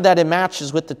make sure that it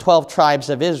matches with the 12 tribes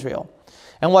of Israel.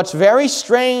 And what's very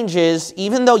strange is,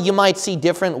 even though you might see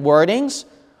different wordings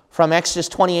from Exodus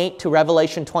 28 to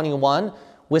Revelation 21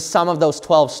 with some of those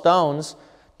 12 stones,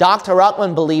 Dr.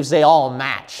 Ruckman believes they all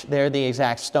match. They're the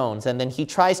exact stones. And then he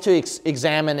tries to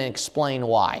examine and explain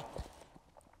why.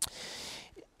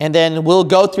 And then we'll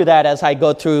go through that as I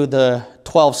go through the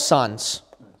 12 sons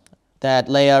that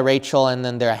Leah, Rachel, and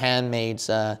then their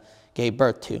handmaids gave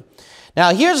birth to.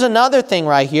 Now, here's another thing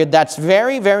right here that's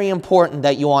very, very important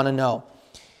that you want to know.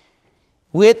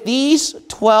 With these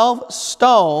 12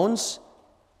 stones,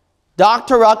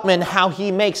 Dr. Ruckman, how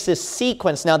he makes this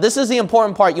sequence. Now, this is the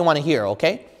important part you want to hear,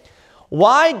 okay?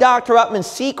 Why Dr. Ruckman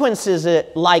sequences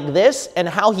it like this and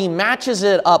how he matches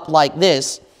it up like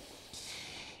this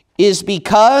is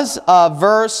because of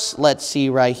verse, let's see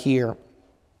right here.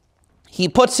 He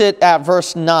puts it at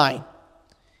verse 9.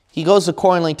 He goes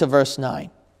accordingly to verse 9.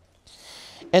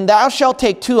 And thou shalt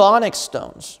take 2 onyx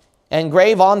stones and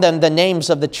grave on them the names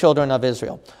of the children of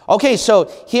Israel. Okay, so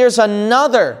here's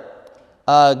another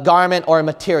garment or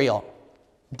material,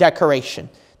 decoration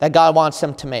that God wants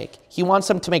them to make. He wants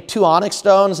them to make 2 onyx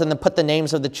stones and then put the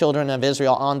names of the children of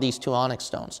Israel on these 2 onyx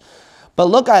stones. But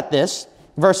look at this,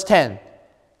 verse 10.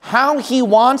 How he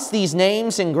wants these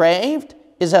names engraved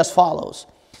is as follows.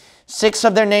 6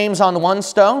 of their names on one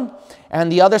stone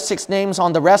and the other 6 names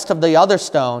on the rest of the other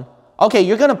stone. Okay,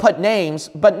 you're going to put names,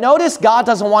 but notice God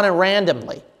doesn't want it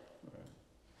randomly.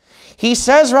 He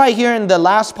says right here in the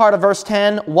last part of verse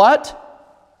 10, what?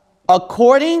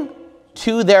 According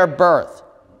to their birth.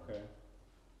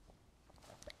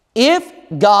 If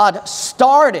God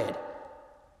started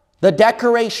the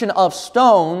decoration of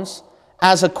stones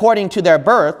as according to their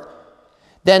birth,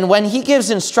 then when he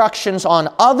gives instructions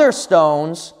on other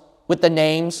stones with the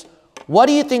names, what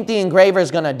do you think the engraver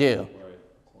is going to do?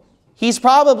 He's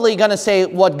probably going to say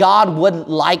what God would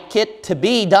like it to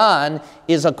be done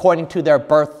is according to their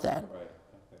birth then.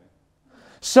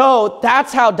 So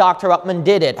that's how Dr. Ruckman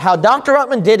did it. How Dr.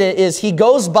 Ruckman did it is he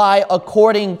goes by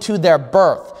according to their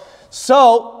birth.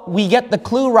 So we get the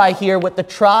clue right here with the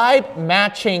tribe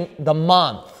matching the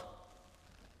month.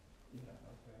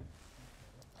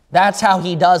 That's how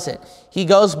he does it. He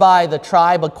goes by the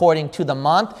tribe according to the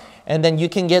month. and then you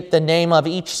can get the name of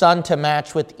each son to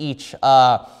match with each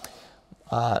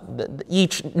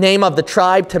name of the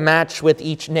tribe to match with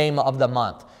each name of the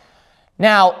month.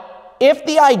 Now, if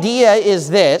the idea is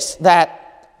this, that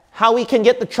how we can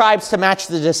get the tribes to match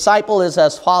the disciple is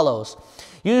as follows.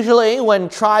 Usually when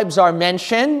tribes are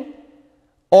mentioned,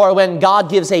 or when God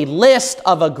gives a list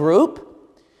of a group,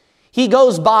 he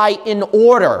goes by in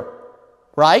order,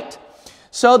 right?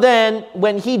 So then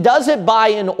when he does it by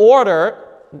in order,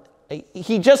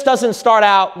 he just doesn't start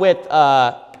out with,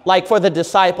 like for the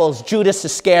disciples, Judas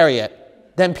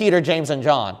Iscariot, then Peter, James, and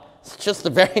John. It's just a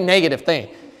very negative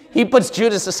thing. He puts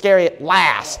Judas Iscariot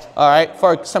last, all right,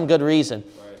 for some good reason.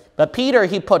 But Peter,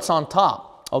 he puts on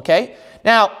top, okay?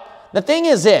 Now, the thing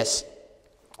is this.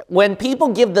 When people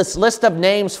give this list of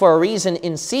names for a reason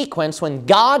in sequence, when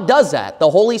God does that, the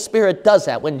Holy Spirit does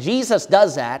that, when Jesus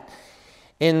does that,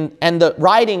 and the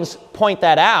writings point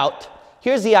that out,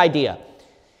 here's the idea.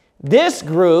 This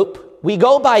group, we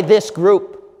go by this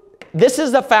group. This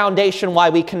is the foundation why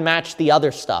we can match the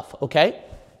other stuff, okay?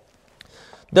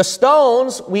 The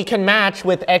stones we can match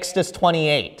with Exodus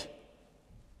 28.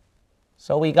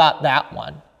 So we got that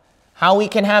one. How we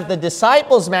can have the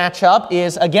disciples match up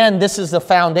is, again, this is the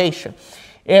foundation.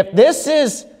 If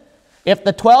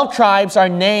the 12 tribes are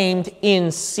named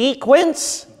in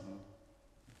sequence,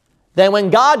 then when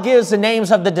God gives the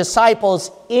names of the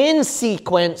disciples in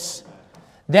sequence,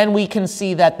 then we can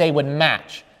see that they would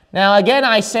match. Now, again,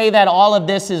 I say that all of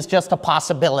this is just a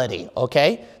possibility,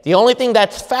 okay? The only thing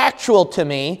that's factual to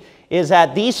me is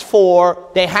that these four,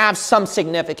 they have some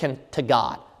significance to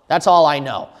God. That's all I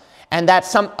know. And that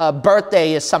some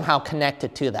birthday is somehow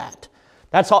connected to that.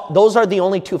 That's all. Those are the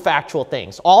only two factual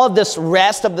things. All of this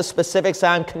rest of the specifics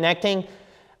that I'm connecting,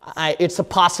 it's a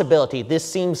possibility. This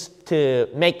seems to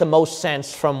make the most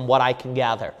sense from what I can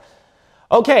gather.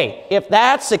 Okay, if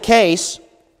that's the case,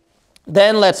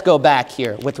 then let's go back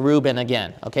here with Reuben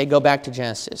again. Okay, go back to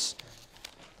Genesis.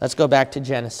 Let's go back to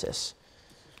Genesis.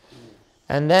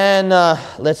 And then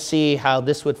let's see how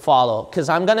this would follow. Because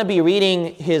I'm going to be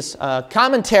reading his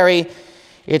commentary.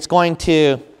 It's going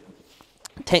to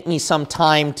take me some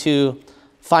time to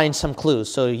find some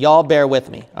clues. So y'all bear with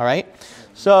me, all right?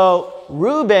 So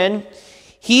Reuben,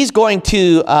 he's going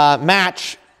to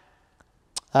match,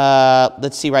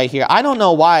 let's see right here. I don't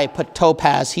know why I put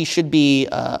topaz. He should be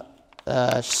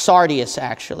sardius,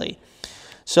 actually.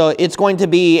 So it's going to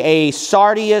be a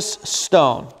sardius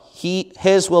stone.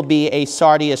 His will be a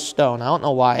sardius stone. I don't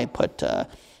know why I put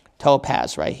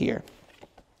topaz right here.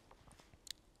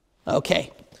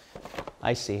 Okay,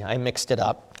 I see. I mixed it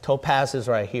up. Topaz is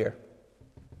right here.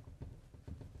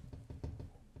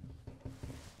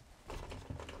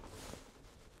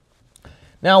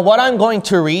 Now, what I'm going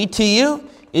to read to you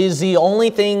is the only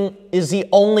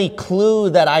clue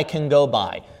that I can go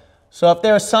by. So if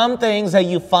there are some things that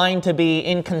you find to be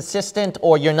inconsistent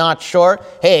or you're not sure,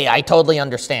 hey, I totally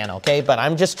understand, okay? But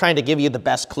I'm just trying to give you the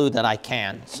best clue that I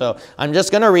can. So I'm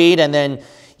just going to read, and then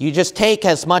you just take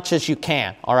as much as you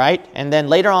can, all right? And then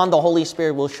later on, the Holy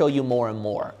Spirit will show you more and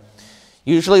more.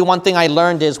 Usually one thing I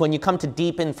learned is when you come to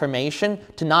deep information,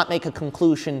 to not make a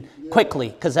conclusion quickly,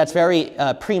 because that's very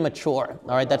premature,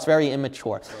 all right? That's very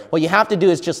immature. What you have to do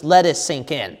is just let it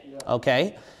sink in,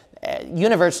 okay?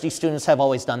 University students have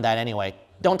always done that anyway.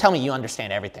 Don't tell me you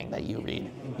understand everything that you read.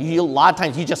 A lot of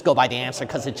times you just go by the answer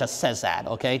because it just says that,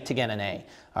 okay, to get an A.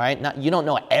 All right, now, you don't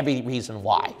know every reason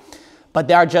why. But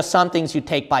there are just some things you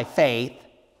take by faith.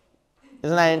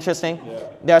 Isn't that interesting? Yeah.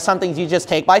 There are some things you just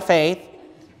take by faith.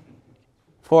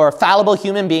 For fallible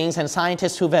human beings and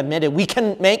scientists who've admitted we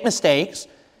can make mistakes.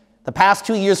 The past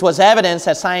 2 years was evidence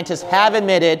that scientists have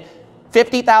admitted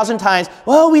 50,000 times,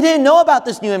 well, we didn't know about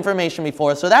this new information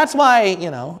before, so that's why,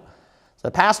 so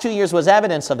the past 2 years was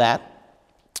evidence of that.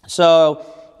 So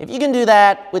if you can do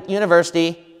that with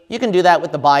university, you can do that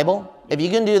with the Bible. If you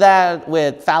can do that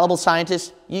with fallible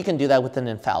scientists, you can do that with an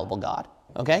infallible God,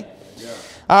 okay? Yeah.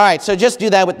 All right, so just do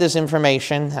that with this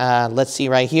information. Let's see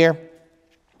right here.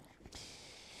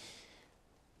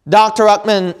 Dr.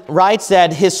 Ruckman writes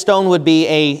that his stone would be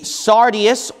a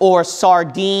sardius or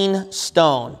sardine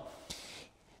stone.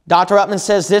 Dr. Ruckman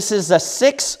says this is the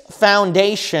sixth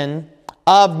foundation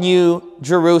of New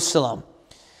Jerusalem.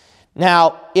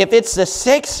 Now, if it's the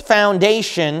sixth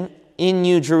foundation in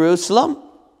New Jerusalem,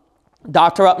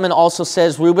 Dr. Ruckman also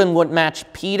says Reuben would match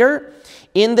Peter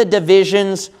in the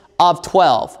divisions of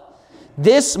 12.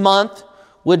 This month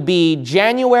would be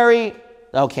January.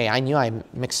 Okay, I knew I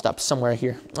mixed up somewhere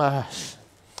here.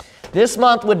 This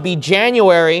month would be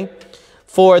January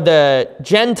for the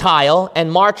Gentile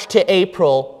and March to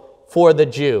April for the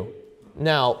Jew.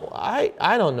 Now,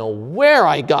 I don't know where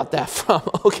I got that from.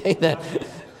 Okay, then.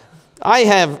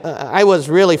 I was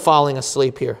really falling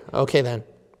asleep here. Okay, then.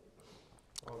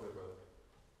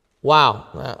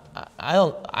 Wow. I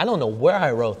don't know where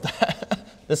I wrote that.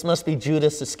 This must be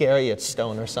Judas Iscariot's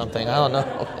stone or something. I don't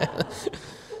know.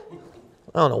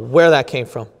 I don't know where that came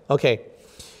from. Okay.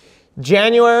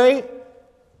 January.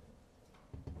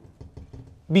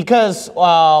 Because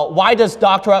why does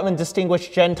Dr. Ruttman distinguish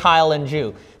Gentile and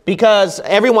Jew? Because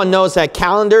everyone knows that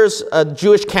calendars,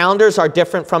 Jewish calendars, are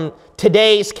different from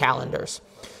today's calendars.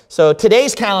 So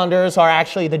today's calendars are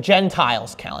actually the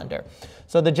Gentiles' calendar.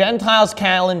 So the Gentiles'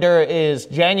 calendar is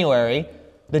January.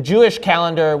 The Jewish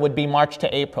calendar would be March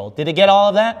to April. Did it get all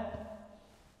of that?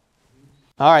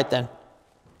 All right, then.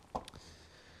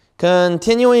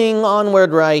 Continuing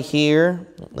onward right here.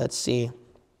 Let's see.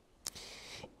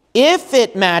 If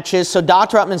it matches, so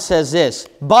Dr. Ruttman says this,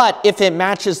 but if it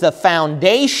matches the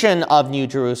foundation of New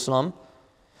Jerusalem,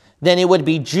 then it would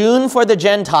be June for the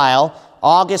Gentile,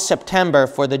 August, September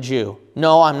for the Jew.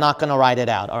 No, I'm not going to write it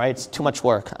out, all right? It's too much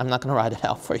work. I'm not going to write it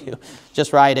out for you.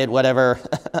 Just write it, whatever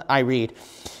I read.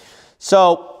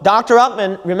 So Dr.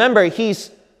 Ruttman, remember,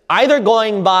 he's either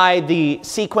going by the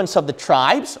sequence of the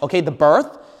tribes, okay, the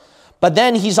birth, but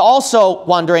then he's also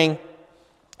wondering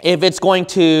if it's going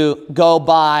to go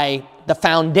by the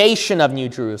foundation of New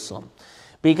Jerusalem.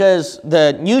 Because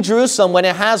the New Jerusalem, when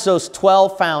it has those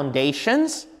 12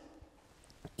 foundations,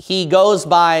 he goes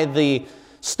by the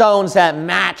stones that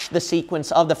match the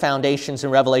sequence of the foundations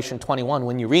in Revelation 21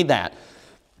 when you read that.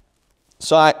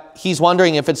 So he's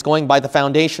wondering if it's going by the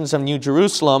foundations of New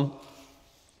Jerusalem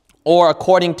or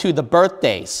according to the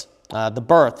birthdays, the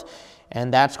birth.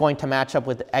 And that's going to match up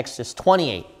with Exodus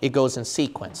 28. It goes in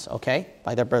sequence, okay,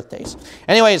 by their birthdays.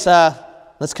 Anyways,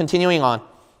 let's continuing on.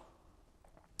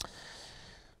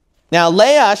 Now,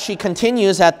 Leah, she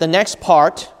continues at the next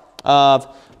part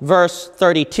of verse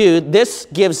 32. This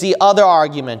gives the other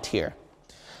argument here.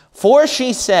 For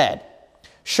she said,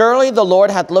 surely the Lord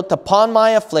hath looked upon my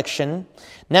affliction.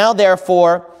 Now,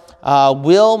 therefore,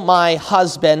 will my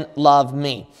husband love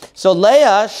me? So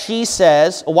Leah, she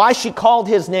says, why she called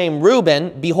his name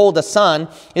Reuben, behold a son,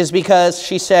 is because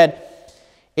she said,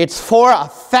 it's for a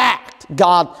fact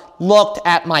God looked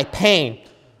at my pain.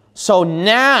 So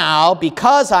now,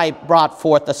 because I brought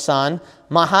forth a son,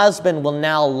 my husband will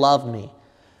now love me.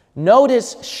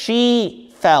 Notice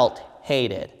she felt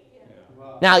hated.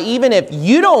 Now, even if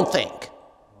you don't think,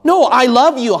 no, I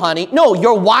love you, honey. No,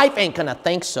 your wife ain't going to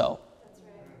think so.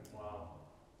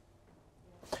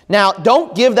 Now,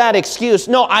 don't give that excuse.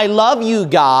 No, I love you,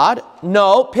 God.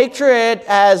 No, picture it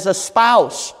as a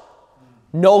spouse.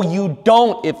 No, you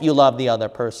don't if you love the other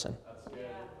person.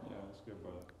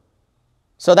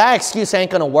 So that excuse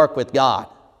ain't going to work with God.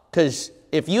 Because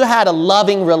if you had a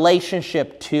loving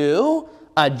relationship too,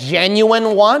 a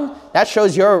genuine one, that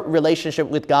shows your relationship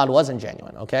with God wasn't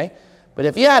genuine, okay? But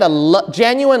if you had a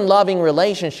genuine loving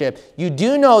relationship, you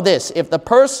do know this. If the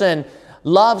person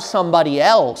loves somebody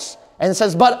else, and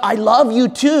says, but I love you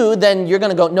too, then you're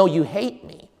going to go, no, you hate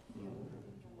me.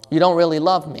 You don't really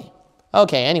love me.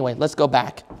 Okay, anyway, let's go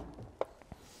back.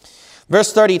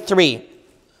 Verse 33.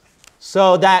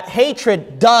 So that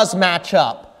hatred does match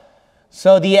up.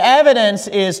 So the evidence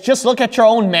is just look at your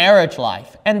own marriage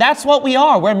life. And that's what we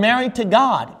are. We're married to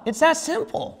God. It's that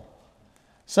simple.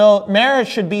 So marriage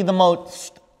should be the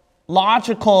most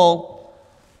logical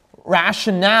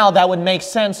rationale that would make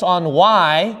sense on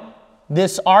why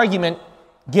this argument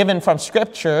given from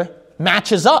Scripture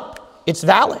matches up. It's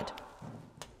valid.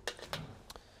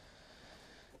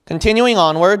 Continuing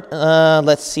onward,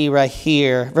 let's see right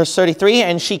here. Verse 33,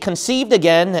 and she conceived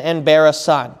again and bare a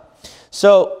son.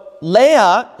 So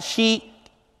Leah, she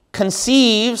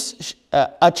conceives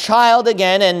a child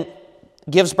again and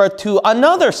gives birth to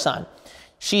another son.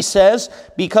 She says,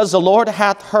 because the Lord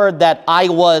hath heard that I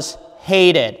was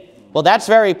hated. Well, that's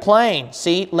very plain.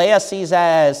 See, Leah sees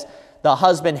as the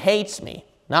husband hates me,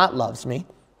 not loves me.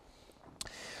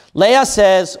 Leah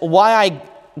says, why I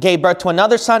gave birth to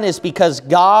another son is because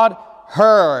God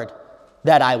heard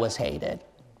that I was hated.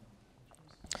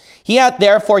 He hath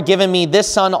therefore given me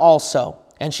this son also.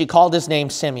 And she called his name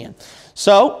Simeon.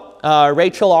 So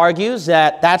Rachel argues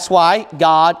that that's why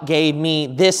God gave me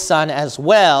this son as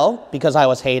well, because I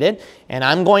was hated. And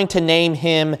I'm going to name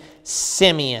him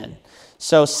Simeon.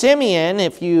 So Simeon,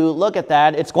 if you look at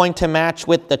that, it's going to match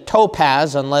with the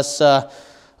topaz, unless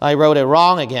I wrote it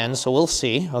wrong again, so we'll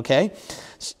see, okay?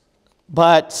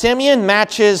 But Simeon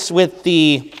matches with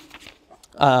the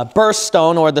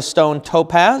birthstone or the stone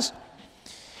topaz.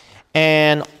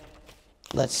 And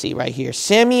let's see right here.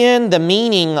 Simeon, the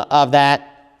meaning of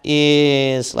that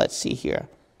is, let's see here,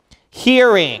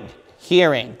 hearing.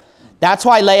 Hearing. That's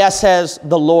why Leah says,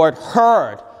 the Lord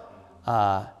heard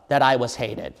that I was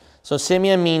hated. So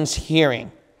Simeon means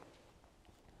hearing.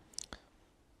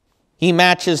 He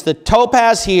matches the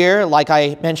topaz here, like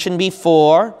I mentioned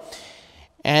before.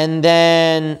 And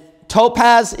then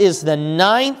topaz is the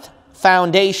 9th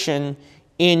foundation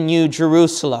in New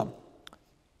Jerusalem.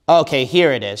 Okay,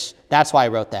 here it is. That's why I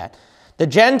wrote that. The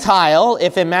Gentile,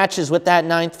 if it matches with that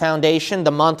 9th foundation,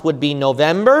 the month would be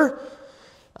November.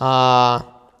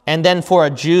 And then for a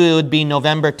Jew, it would be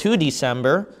November to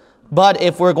December. But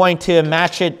if we're going to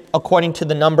match it according to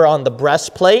the number on the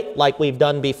breastplate, like we've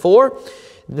done before,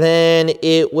 then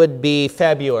it would be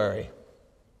February.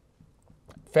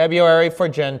 February for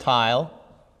Gentile.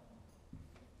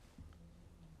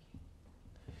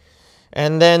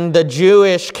 And then the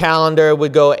Jewish calendar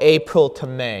would go April to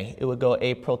May. It would go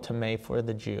April to May for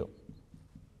the Jew.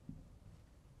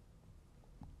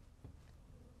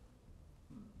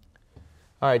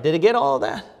 All right, did it get all of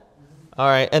that? All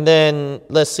right, and then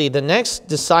let's see. The next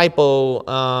disciple,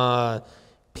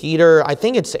 Peter, I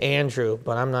think it's Andrew,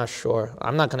 but I'm not sure.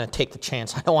 I'm not going to take the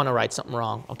chance. I don't want to write something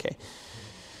wrong. Okay.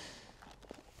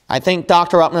 I think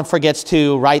Dr. Upman forgets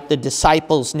to write the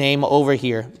disciple's name over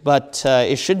here, but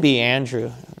it should be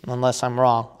Andrew, unless I'm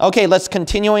wrong. Okay, let's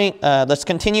continue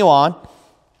on.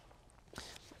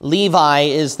 Levi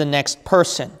is the next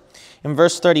person. In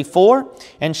verse 34,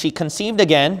 and she conceived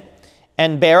again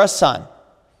and bare a son.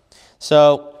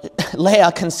 So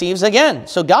Leah conceives again.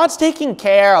 So God's taking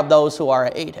care of those who are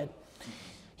hated.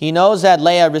 He knows that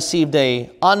Leah received an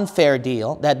unfair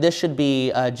deal, that this should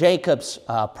be Jacob's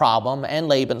problem and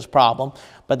Laban's problem.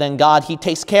 But then God, he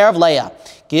takes care of Leah,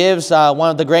 gives one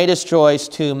of the greatest joys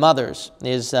to mothers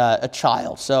is a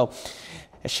child. So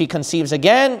she conceives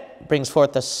again, brings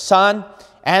forth a son,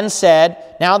 and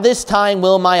said, now this time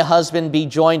will my husband be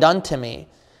joined unto me,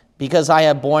 because I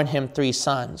have borne him 3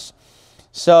 sons.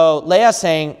 So Leah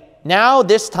saying, now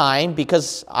this time,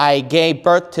 because I gave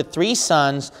birth to 3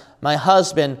 sons, my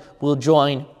husband will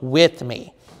join with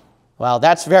me. Well,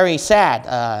 that's very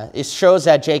sad. It shows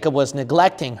that Jacob was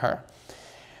neglecting her.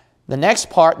 The next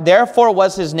part, therefore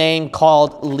was his name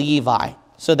called Levi.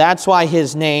 So that's why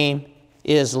his name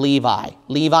is Levi.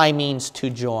 Levi means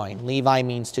to join. Levi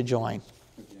means to join.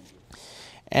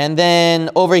 And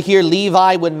then over here,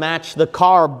 Levi would match the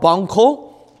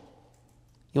carbuncle.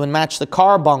 He would match the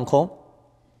carbuncle.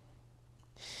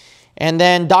 And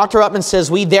then Dr. Upman says,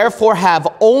 we therefore have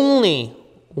only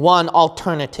one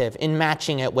alternative in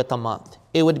matching it with a month.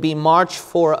 It would be March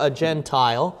for a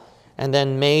Gentile, and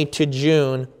then May to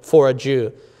June for a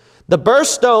Jew. The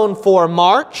birthstone for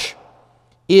March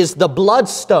is the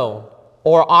bloodstone,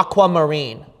 or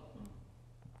aquamarine.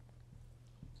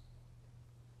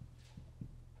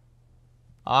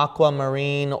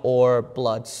 Aquamarine or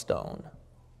bloodstone.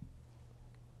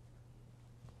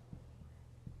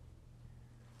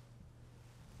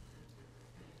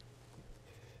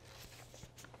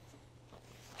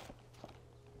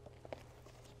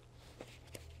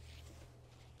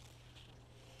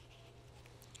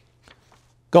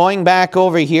 Going back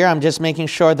over here, I'm just making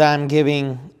sure that I'm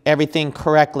giving everything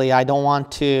correctly. I don't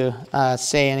want to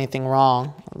say anything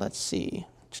wrong. Let's see.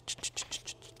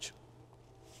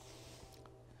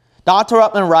 Dr.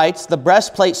 Upman writes, the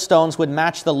breastplate stones would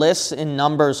match the lists in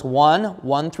Numbers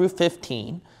 1 through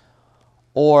 15,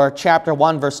 or chapter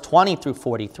 1, verse 20 through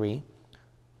 43,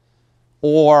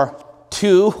 or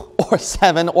 2, or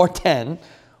 7, or 10,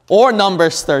 or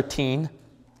Numbers 13,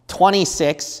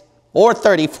 26, or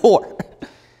 34.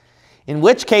 In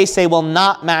which case they will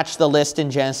not match the list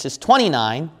in Genesis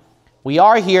 29. We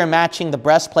are here matching the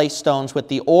breastplate stones with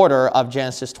the order of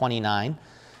Genesis 29.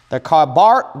 The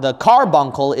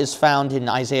carbuncle is found in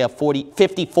Isaiah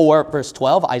 54, verse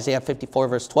 12, Isaiah 54,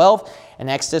 verse 12, and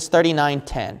Exodus 39,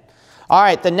 10. All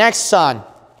right, the next son.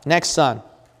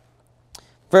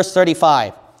 Verse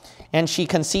 35. And she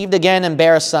conceived again and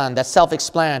bare a son. That's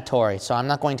self-explanatory, so I'm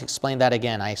not going to explain that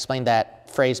again. I explained that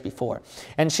phrase before.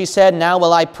 And she said, now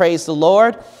will I praise the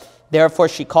Lord. Therefore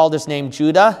she called his name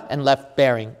Judah and left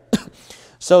bearing.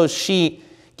 So she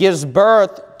gives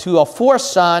birth to a 4th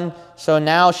son. So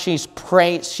now she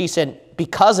said,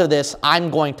 because of this, I'm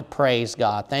going to praise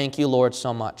God. Thank you, Lord,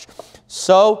 so much.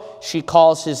 So she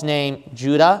calls his name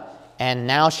Judah, and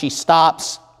now she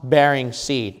stops bearing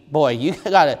seed. Boy, you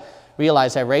got to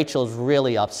realize that Rachel's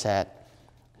really upset.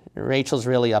 Rachel's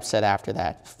really upset after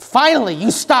that. Finally, you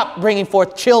stop bringing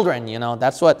forth children. You know,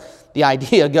 that's what the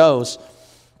idea goes.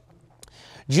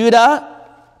 Judah,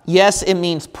 yes, it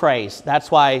means praise. That's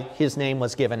why his name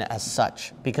was given as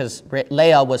such, because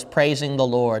Leah was praising the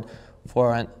Lord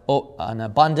for an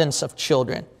abundance of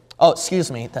children. Oh,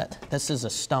 excuse me, this is a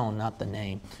stone, not the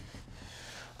name.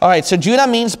 All right, so Judah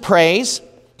means praise.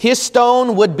 His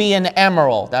stone would be an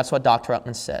emerald. That's what Dr.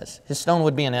 Ruckman says. His stone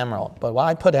would be an emerald. But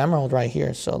I put emerald right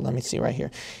here, so let me see right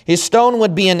here. His stone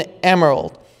would be an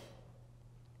emerald.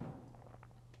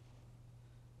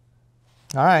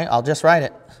 All right, I'll just write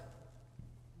it.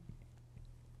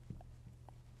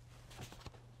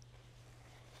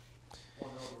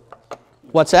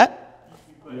 What's that?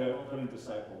 Yeah, put in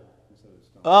disciple instead of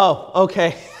stone. Oh,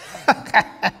 okay.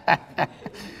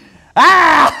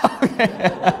 Ah!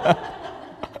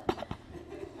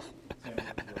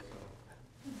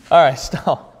 All right,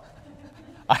 stop.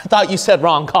 I thought you said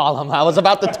wrong column. I was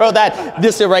about to throw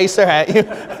this eraser at you.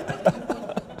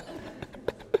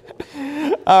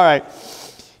 All right.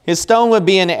 His stone would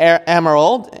be an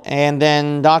emerald. And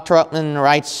then Dr. Ruckman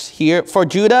writes here, for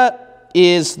Judah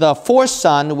is the fourth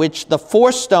son, which the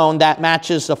fourth stone that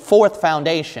matches the fourth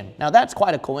foundation. Now that's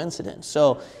quite a coincidence.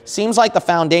 So seems like the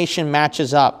foundation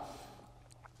matches up.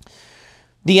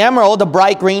 The emerald, the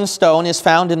bright green stone, is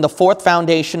found in the fourth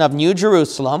foundation of New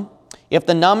Jerusalem. If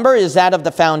the number is that of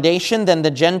the foundation, then the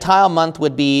Gentile month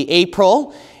would be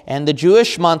April, and the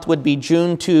Jewish month would be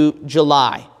June to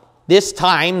July. This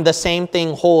time, the same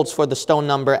thing holds for the stone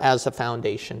number as the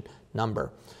foundation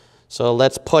number. So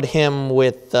let's put him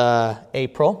with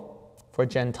April for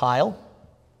Gentile.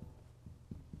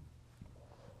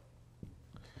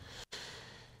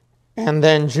 And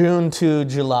then June to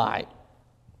July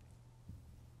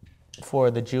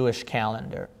for the Jewish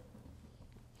calendar.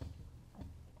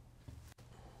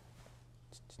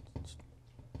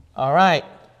 All right.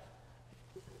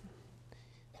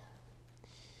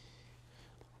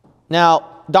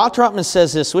 Now, Dr. Ruckman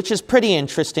says this, which is pretty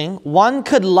interesting. One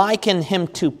could liken him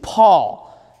to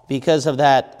Paul because of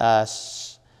that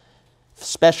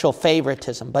special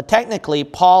favoritism. But technically,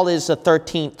 Paul is the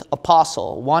 13th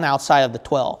apostle, one outside of the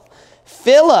 12.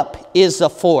 Philip is the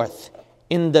fourth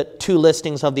in the two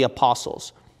listings of the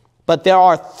apostles. But there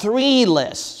are three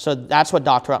lists, so that's what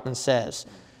Dr. Ruckman says.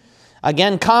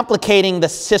 Again, complicating the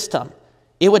system.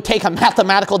 It would take a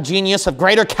mathematical genius of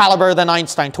greater caliber than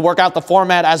Einstein to work out the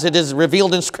format as it is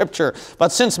revealed in Scripture.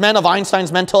 But since men of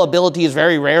Einstein's mental abilities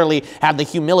very rarely have the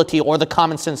humility or the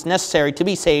common sense necessary to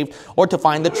be saved or to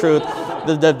find the truth,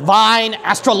 the divine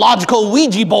astrological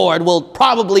Ouija board will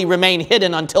probably remain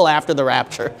hidden until after the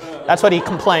rapture. That's what he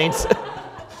complains.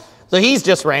 So he's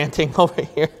just ranting over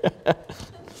here.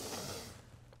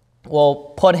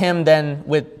 We'll put him then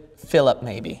with Philip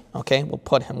maybe. Okay, we'll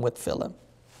put him with Philip.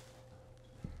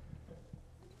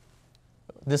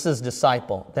 This is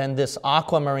disciple. Then this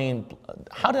aquamarine.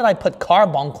 How did I put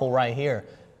carbuncle right here?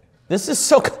 This is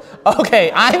so...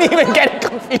 Okay, I'm even getting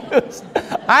confused.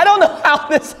 I don't know how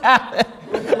this happened.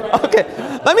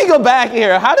 Okay, let me go back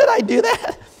here. How did I do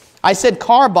that? I said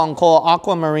carbuncle,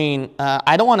 aquamarine.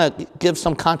 I don't want to give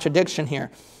some contradiction here.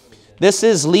 This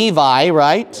is Levi,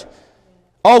 right?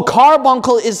 Oh,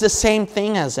 carbuncle is the same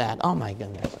thing as that. Oh, my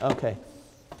goodness. Okay.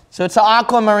 So it's an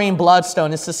aquamarine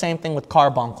bloodstone. It's the same thing with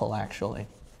carbuncle, actually.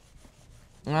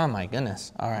 Oh, my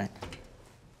goodness. All right.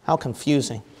 How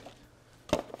confusing.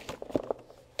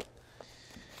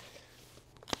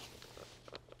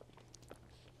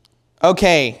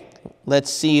 Okay.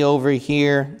 Let's see over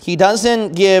here. He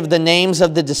doesn't give the names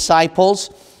of the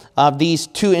disciples of these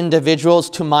two individuals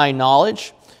to my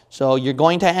knowledge. So you're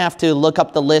going to have to look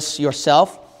up the lists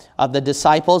yourself of the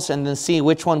disciples and then see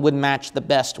which one would match the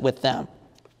best with them.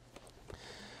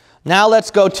 Now let's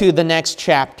go to the next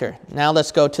chapter.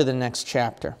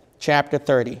 Chapter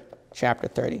 30. Chapter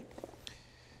 30.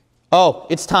 Oh,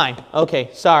 it's time. Okay,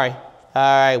 sorry. All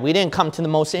right, we didn't come to the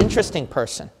most interesting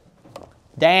person.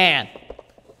 Dan.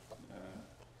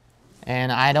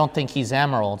 And I don't think he's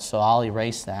emerald, so I'll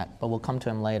erase that. But we'll come to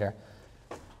him later.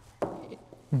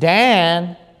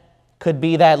 Dan could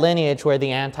be that lineage where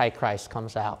the Antichrist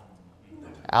comes out.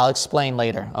 I'll explain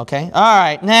later, okay? All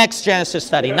right, next Genesis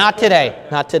study. Not today.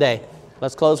 Not today.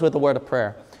 Let's close with a word of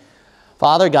prayer.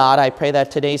 Father God, I pray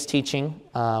that today's teaching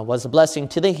was a blessing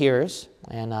to the hearers.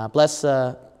 And bless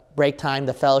the break time,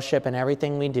 the fellowship, and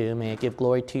everything we do. May it give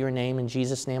glory to your name. In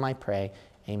Jesus' name I pray.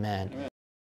 Amen. Amen.